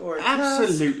assignment or a task?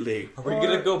 Absolutely. Are we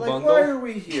gonna go like, bungle? why are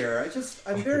we here?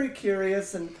 I'm very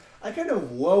curious, and I kind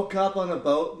of woke up on a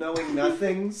boat knowing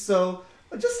nothing, so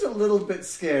I'm just a little bit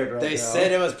scared right now. They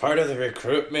said it was part of the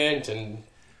recruitment, and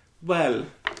Well,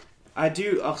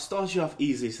 I'll start you off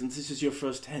easy since this is your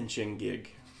first henching gig.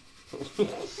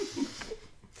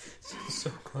 So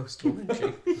close to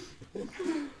lynching.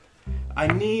 I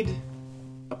need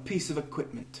a piece of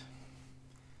equipment.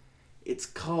 It's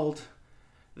called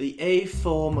the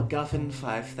A4 MacGuffin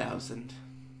 5000.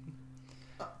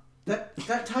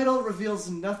 That title reveals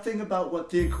nothing about what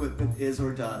the equipment is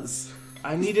or does.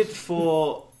 I need it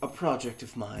for a project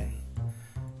of mine.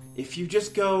 If you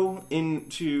just go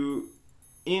into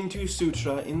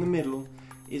Sutra, in the middle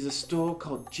is a store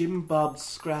called Jim Bob's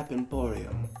Scrap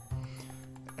Emporium.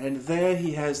 And there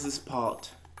he has this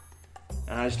part.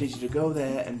 And I just need you to go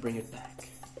there and bring it back.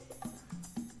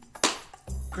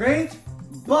 Great,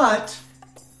 but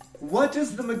what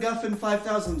does the MacGuffin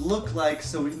 5000 look like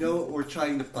so we know what we're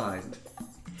trying to find?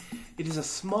 It is a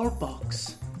small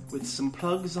box with some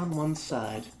plugs on one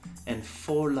side and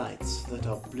 4 lights that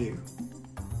are blue.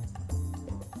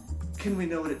 Can we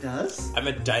know what it does? I'm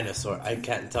a dinosaur. I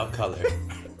can't tell color.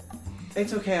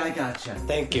 It's okay, I gotcha.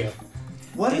 Thank you.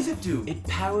 What does it do? It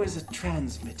powers a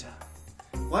transmitter.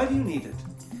 Why do you need it?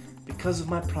 Because of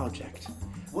my project.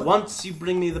 What? Once you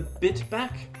bring me the bit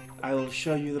back, I will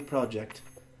show you the project.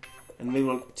 And we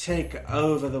will take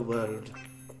over the world.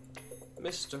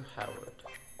 Mr. Howard,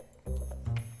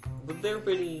 would there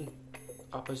be any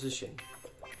opposition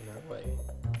in our way?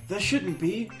 There shouldn't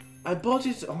be. I bought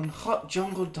it on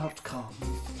hotjungle.com.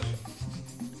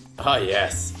 Oh,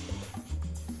 yes.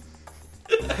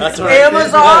 That's where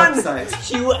Amazon!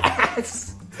 Website. You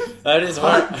ass! That is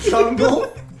where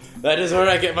Jungle? that is where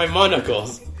I get my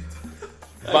monocles.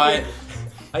 By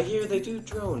I hear they do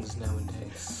drones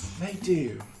nowadays. They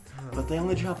do. But they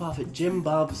only drop off at Jim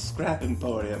Bob's Scrap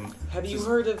Emporium. Have you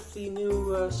heard of the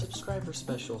new subscriber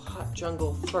special, Hot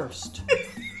Jungle First?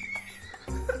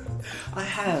 I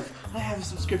have a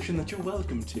subscription that you're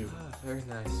welcome to. Ah, very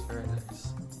nice, very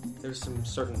nice. There's some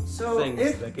certain So things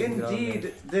if that can get on there.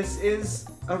 indeed this is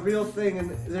a real thing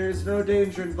and there's no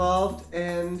danger involved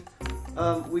and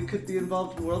we could be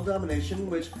involved in world domination,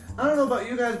 which I don't know about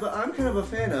you guys, but I'm kind of a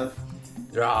fan of.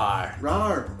 Rawr.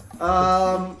 Rar.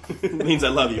 It means I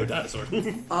love you, dinosaur.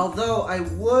 Although I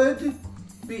would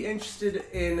be interested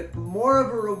in more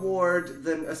of a reward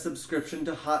than a subscription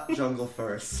to Hot Jungle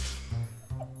First.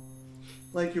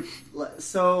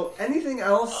 So anything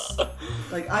else?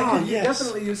 Like I could yes.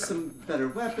 definitely use some better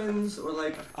weapons, or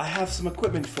like I have some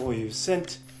equipment for you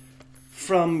sent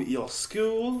from your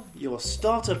school, your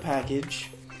starter package,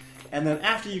 and then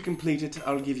after you complete it,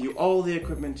 I'll give you all the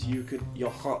equipment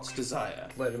your heart's desire.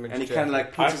 Let him And he kind of like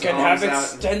I puts his can have arms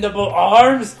out. extendable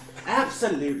arms.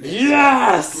 Absolutely.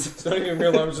 Yes. It's not even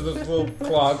real arms with those little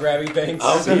claw grabby things.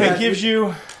 So he gives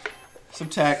you some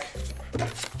tech.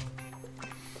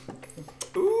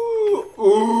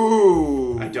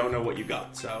 ooh. I don't know what you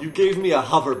got, so You gave me a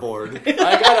hoverboard.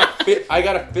 I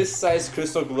got a fist-sized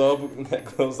crystal globe that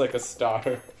glows like a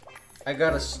star. I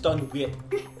got a stun whip.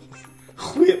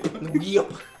 Whip.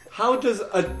 Yep. How does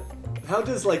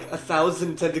like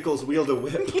 1,000 tentacles wield a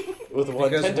whip? With one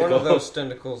Because tentacle. one of those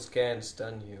tentacles can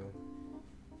stun you.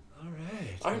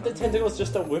 Alright. Aren't the tentacles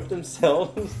just to whip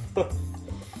themselves?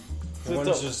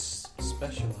 One's just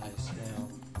specialized now.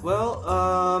 Well,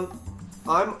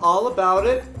 I'm all about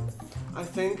it. I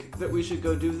think that we should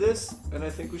go do this, and I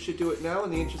think we should do it now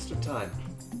in the interest of time.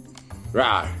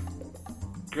 Rawr.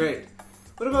 Great.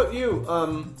 What about you,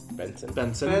 Benson.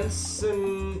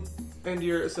 Benson and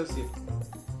your associate?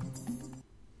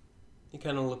 He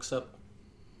kind of looks up,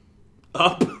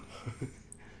 Up. kind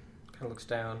of looks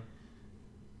down.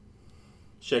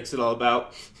 Shakes it all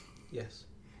about. Yes.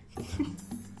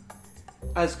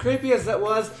 As creepy as that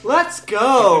was, let's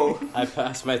go! I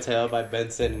pass my tail by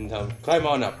Benson and tell him, climb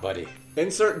on up, buddy.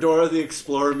 Insert Dora the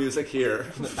Explorer music here.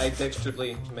 I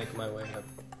dexterously make my way up.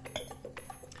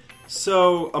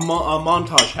 So a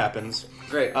montage happens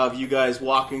Great. of you guys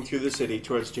walking through the city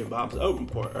towards Jim Bob's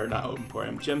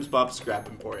Jim's Bob's Scrap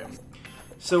Emporium.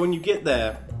 So when you get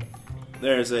there,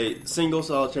 there's a single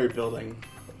solitary building,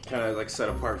 kind of like set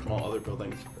apart from all other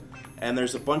buildings, and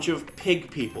there's a bunch of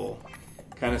pig people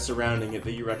kind of surrounding it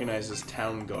that you recognize as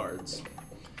town guards.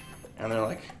 And they're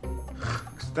like,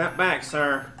 "Step back,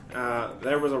 sir.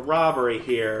 There was a robbery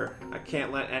here. I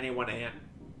can't let anyone in."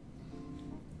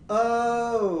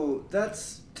 Oh,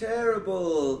 that's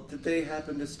terrible. Did they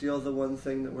happen to steal the one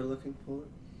thing that we're looking for?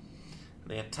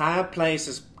 The entire place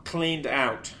is cleaned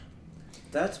out.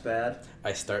 That's bad.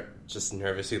 I start just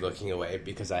nervously looking away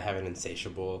because I have an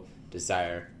insatiable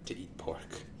desire to eat pork.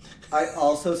 I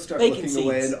also start Bacon looking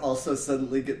away seeds. and also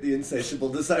suddenly get the insatiable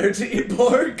desire to eat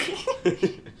pork.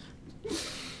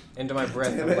 Into my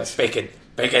breath, Damn I'm it. Bacon!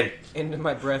 Bacon! into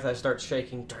my breath, I start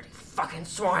shaking. Dirty fucking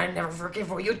swine! Never forgive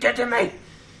what you did to me.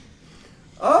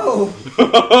 Oh,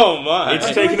 Oh my!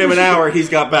 It's taken him an hour. He's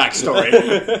got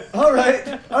backstory. all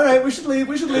right. We should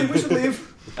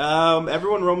leave.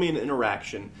 Everyone roll me an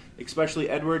interaction. Especially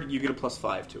Edward, you get a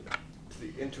 +5 to it.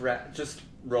 The just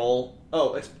roll.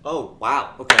 Oh,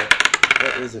 wow. Okay.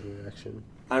 What is an interaction?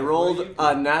 I rolled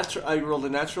a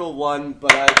natural 1,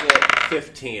 but I get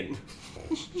 15.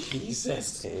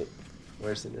 Jesus.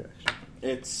 Where's the interaction?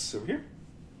 It's over here.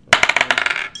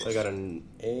 So I got an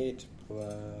 8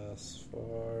 plus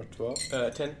 4, 12.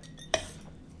 10.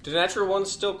 Do natural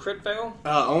ones still crit fail?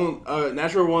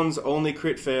 Natural ones only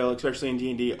crit fail, especially in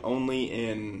D&D, only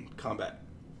in combat.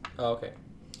 Oh, okay.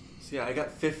 So yeah, I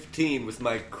got 15 with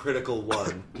my critical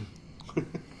 1.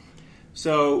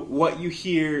 So what you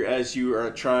hear as you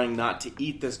are trying not to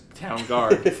eat this town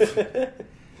guard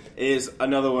is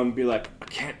another one be like, "I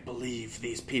can't believe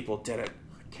these people did it.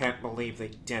 I can't believe they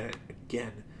did it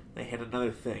again. They had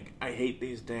another thing. I hate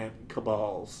these damn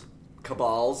cabals."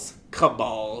 Cabals.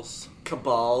 Cabals.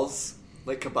 Cabals.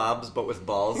 Like kebabs, but with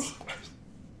balls.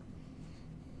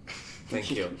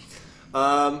 Thank you.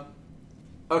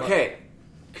 Okay.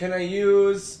 Can I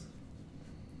use...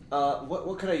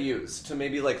 what could I use to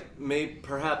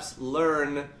perhaps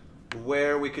learn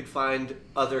where we could find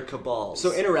other cabals?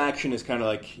 So interaction is kind of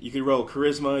like, you could roll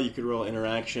charisma, you could roll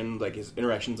interaction, like his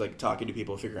interaction's like talking to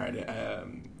people, figuring out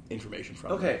information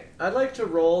from them. Okay, I'd like to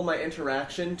roll my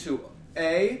interaction to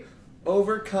A,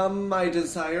 overcome my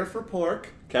desire for pork.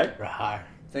 Okay. Rawr.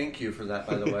 Thank you for that,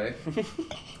 by the way.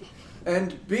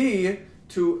 And B,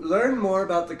 to learn more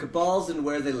about the cabals and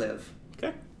where they live.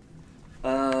 Okay.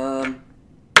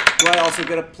 Do I also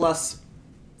get a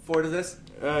 +4 to this?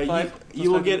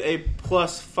 You will get a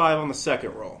 +5 on the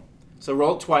second roll. So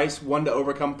roll it twice, 1 to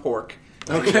overcome pork.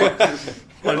 Okay.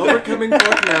 I'm overcoming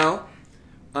pork now.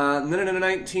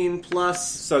 19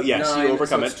 plus. So, yes, 9, you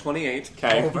overcome so it. it's 28.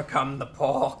 Okay. Overcome the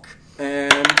pork.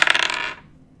 And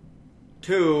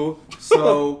 2,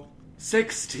 so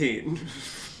 16.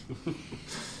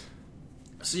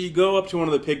 So you go up to one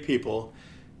of the pig people,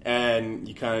 and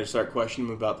you kind of start questioning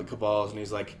him about the cabals, and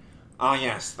he's like, "Ah,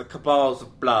 yes, the cabals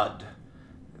of blood.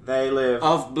 They live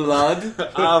Of blood?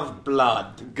 of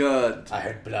blood. Good. I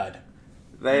heard blood.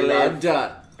 They Blood.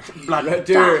 live blood.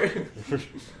 Dirt.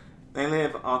 They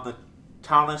live on the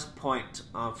tallest point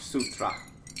of Sutra."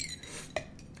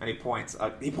 And he points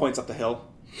up the hill.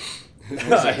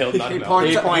 A hill, not a mountain.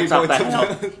 He points up the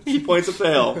hill. He points up the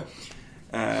hill.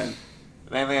 And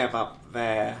they live up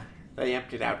there. They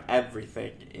emptied out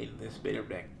everything in this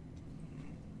building.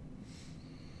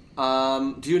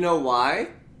 Do you know why?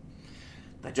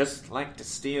 They just like to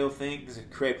steal things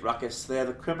and create ruckus. They're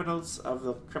the criminals of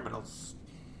the criminals.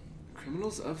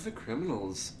 Criminals of the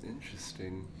criminals.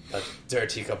 Interesting. The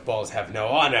dirty cabals have no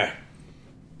honor.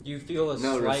 You feel a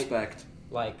No slight, respect.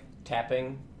 like,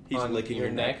 tapping He's on licking your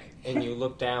your neck, neck. and you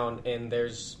look down, and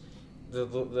there's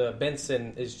the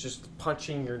Benson is just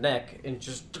punching your neck and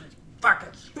just fucking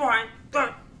swine,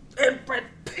 inbred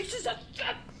pieces of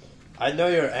shit. I know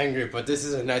you're angry, but this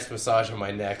is a nice massage on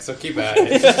my neck, so keep at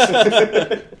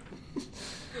it.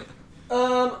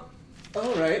 All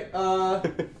right.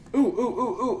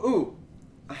 Ooh.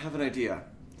 I have an idea.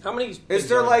 How many? Is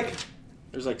there like?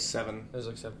 There's like 7. There's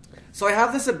like 7. So I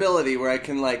have this ability where I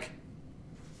can like.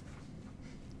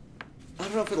 I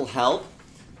don't know if it'll help,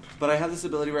 but I have this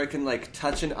ability where I can like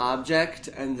touch an object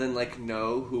and then like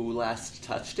know who last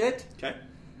touched it. Okay.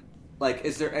 Like,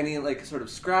 is there any like sort of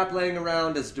scrap laying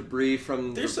around as debris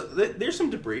from? There's some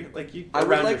debris like you I would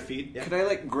around like, your feet. Yeah. Could I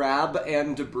like grab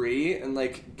and debris and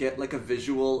like get like a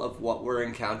visual of what we're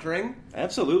encountering?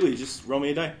 Absolutely. Just roll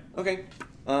me a die. Okay.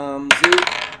 Oh.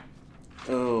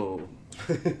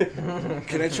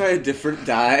 Can I try a different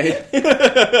die?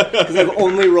 Because I've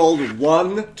only rolled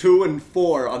 1, 2, and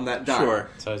 4 on that die. Sure.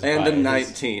 So it's And a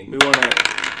biased. 19. We want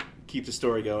to keep the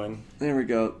story going. There we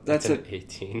go. That's That's an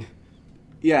 18.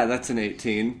 Yeah, that's an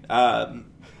 18.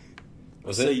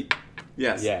 Was so it? you-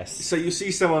 Yes. Yes. So you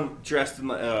see someone dressed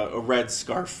in a red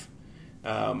scarf,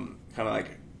 kind of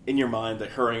like in your mind,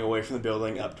 like hurrying away from the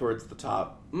building up towards the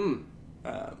top.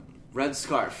 Red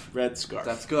scarf. Red scarf.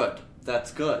 That's good.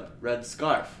 That's good. Red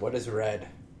scarf. What is red?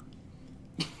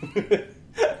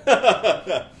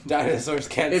 Dinosaurs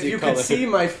can't If see you color. could see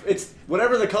my... It's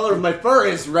whatever the color of my fur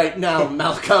is right now,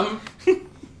 Malcolm.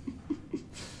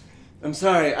 I'm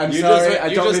sorry. I You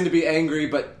don't just- mean to be angry,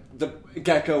 but the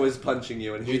gecko is punching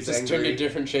you and You he's just turned angry. a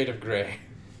different shade of gray.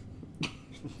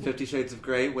 50 Shades of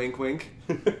Grey, wink wink.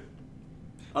 All It's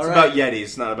right. about Yetis,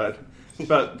 it's not about... It's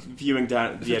about viewing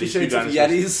 50 Yetis. Shades of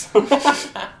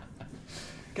Yetis.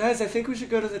 Guys, I think we should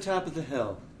go to the top of the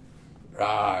hill.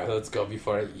 Ah, let's go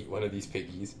before I eat one of these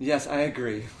piggies. Yes, I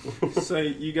agree. So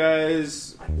you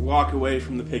guys walk away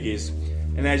from the piggies,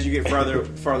 and as you get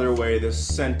farther away, the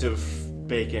scent of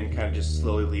bacon kind of just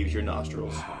slowly leaves your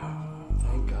nostrils.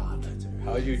 Thank God.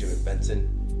 How are you doing,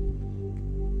 Benson?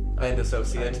 And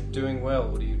associate. I'm doing well.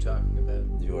 What are you talking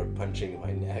about? You are punching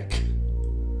my neck.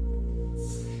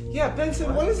 Yeah,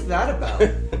 Benson, what is that about?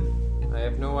 I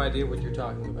have no idea what you're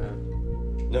talking about.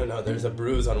 No, there's a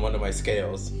bruise on one of my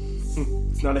scales.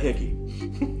 It's not a hickey.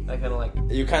 I kind of like.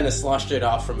 You kind of sloshed it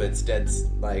off from its dead,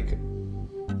 like...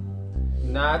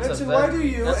 Nah, it's Benson, a, why do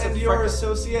you that's a and your freckle.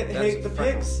 associate That's hate a the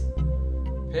freckle. pigs?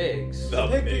 Pigs. The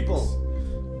pig people.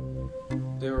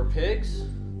 There were pigs?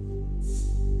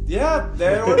 Yeah,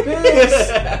 there were pigs.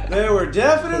 There were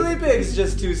definitely pigs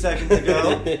just 2 seconds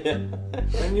ago.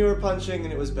 And you were punching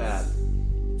and it was bad.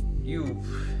 You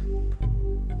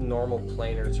normal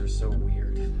planers are so weird.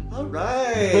 All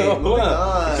right, moving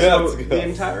on. So the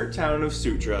entire town of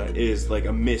Sutra is like a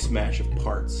mismatch of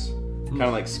parts, kind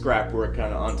of like scrapwork,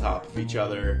 kind of on top of each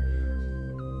other.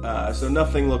 So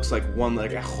nothing looks like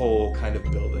a whole kind of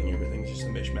building. Everything's just a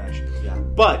mishmash. Yeah.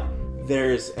 But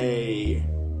there's a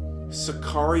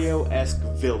Sicario-esque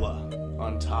villa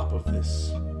on top of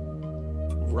this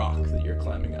rock that you're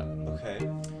climbing up, Okay.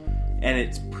 and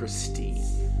it's pristine.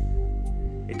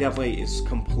 It definitely is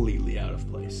completely out of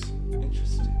place.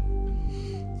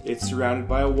 Interesting. It's surrounded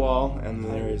by a wall, and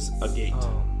there is a gate.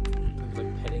 Oh, I'm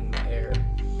like petting the air.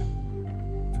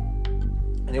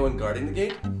 Anyone guarding the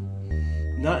gate?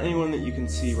 Not anyone that you can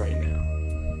see right now.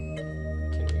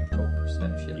 Can we roll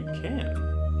perception? You can.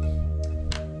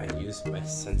 I use my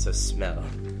sense of smell.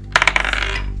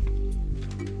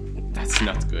 That's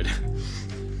not good.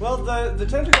 Well, the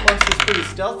tentacle monster's pretty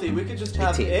stealthy. We could just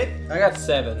have 18. it. I got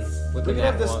 7 with We the could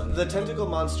have nat 1. the tentacle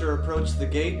monster approach the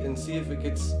gate and see if it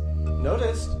gets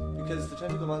noticed, because the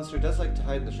tentacle monster does like to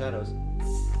hide in the shadows.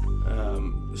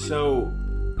 So,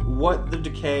 what the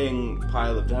decaying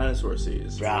pile of dinosaur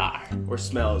sees, or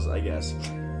smells, I guess,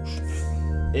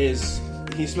 is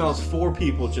he smells 4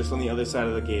 people just on the other side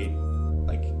of the gate,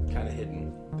 like kind of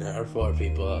hidden. There are 4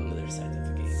 people on the other side of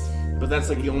the gate. But that's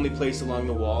like the only place along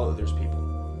the wall that there's people.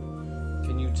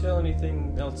 Can you tell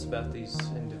anything else about these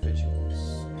individuals?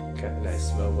 Can I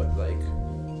smell what, like,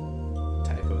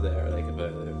 type of they are? Like, if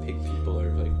they're pig people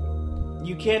or, like...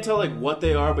 You can't tell like what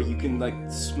they are, but you can like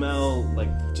smell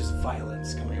like just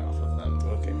violence coming off of them.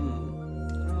 Okay. I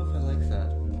don't know if I like that.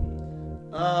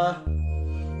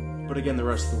 But again, the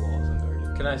rest of the wall is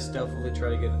unguarded. Can I stealthily try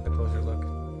to get a closer look?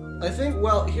 I think.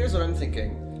 Well, here's what I'm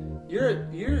thinking. You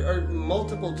are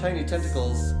multiple tiny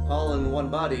tentacles all in one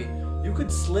body. You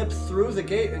could slip through the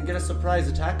gate and get a surprise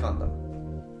attack on them.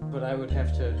 But I would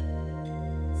have to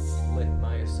let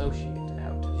my associate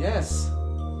out. Yes,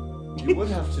 you would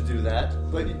have to do that.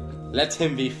 But Let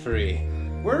him be free.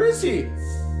 where is he?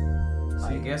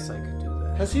 I guess I could do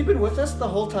that. Has he been with us the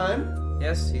whole time?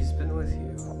 Yes, he's been with you.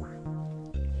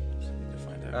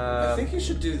 I think you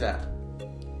should do that.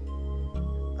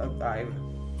 Fine,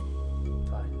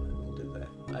 we'll do that.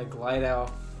 I glide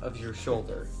off of your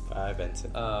shoulder. Bye,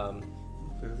 Benson.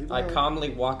 I calmly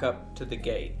walk up to the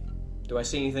gate. Do I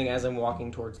see anything as I'm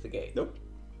walking towards the gate? Nope.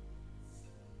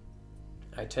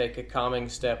 I take a calming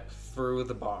step through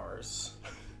the bars.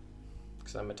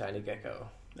 Because I'm a tiny gecko.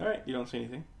 Alright, you don't see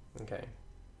anything. Okay.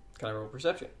 Can I roll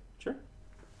perception? Sure.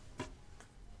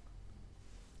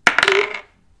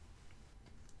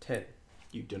 10.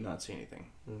 You do not see anything.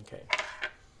 Okay.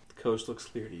 The coast looks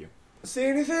clear to you. See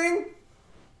anything?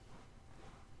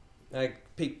 I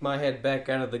peek my head back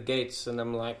out of the gates and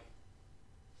I'm like,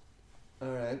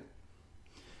 Alright.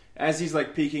 As he's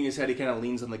like peeking his head, he kind of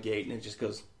leans on the gate and it just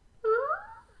goes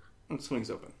and swings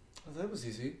open. Oh, that was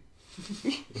easy.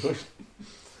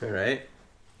 Alright.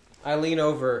 I lean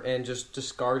over and just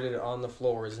discard it on the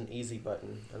floor as an easy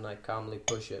button and I calmly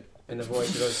push it. And the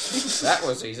voice goes, that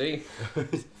was easy.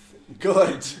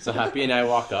 Good. So Happy and I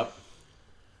walk up.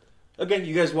 Again,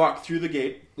 you guys walk through the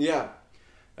gate. Yeah.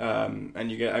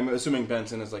 And you get, I'm assuming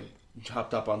Benson is like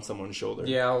hopped up on someone's shoulder.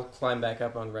 Yeah, I'll climb back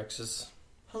up on Rex's.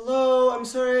 Hello, I'm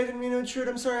sorry, I didn't mean to intrude.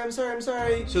 I'm sorry.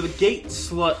 So the gate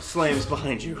slams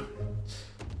behind you.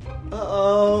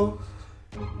 Uh-oh.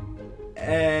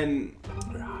 And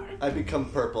I become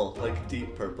purple, like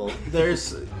deep purple.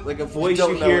 there's like a voice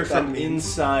Don't you know hear what that from means.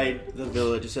 inside the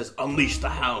village. It says, unleash the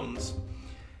hounds.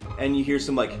 And you hear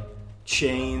some like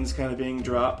chains kind of being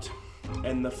dropped.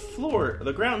 And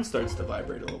the ground starts to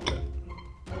vibrate a little bit.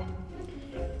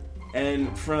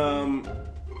 And from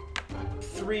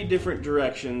 3 different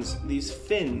directions, these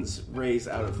fins raise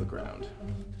out of the ground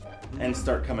and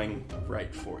start coming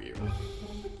right for you.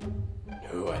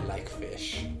 Ooh, I like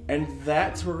fish. And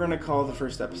that's what we're going to call the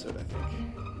first episode, I think.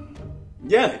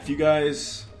 Yeah, if you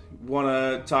guys want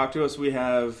to talk to us, we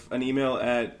have an email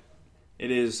it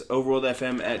is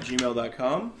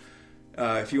overworldfm@gmail.com.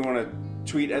 If you want to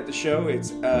tweet at the show,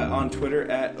 it's on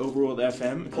Twitter at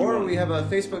overworldfm. Or we have a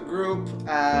Facebook group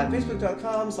at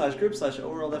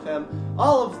facebook.com/group/overworldfm.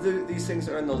 All of these things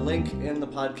are in the link in the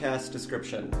podcast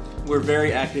description. We're all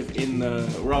very active in the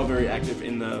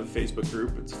Facebook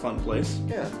group. It's a fun place.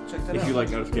 Yeah, check that out. If you like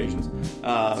notifications.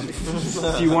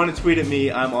 If you want to tweet at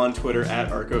me, I'm on Twitter at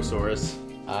Arcosaurus.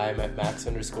 I'm at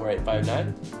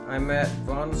Max_859. I'm at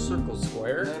Von Circle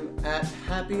Square. I'm at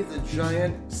Happy the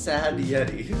Giant Sad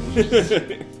Yeti.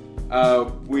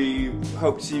 We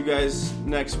hope to see you guys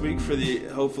next week for the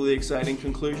hopefully exciting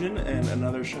conclusion, and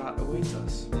another shot awaits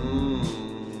us.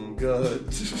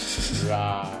 Good.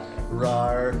 Right.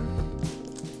 Rar.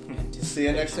 See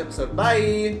you next episode.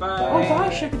 Bye. Bye. Oh, bye,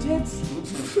 sugar tits.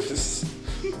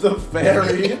 The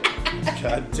fairy.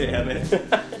 God damn it. Did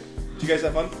you guys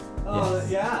have fun? Oh,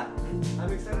 yeah.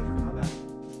 I'm excited for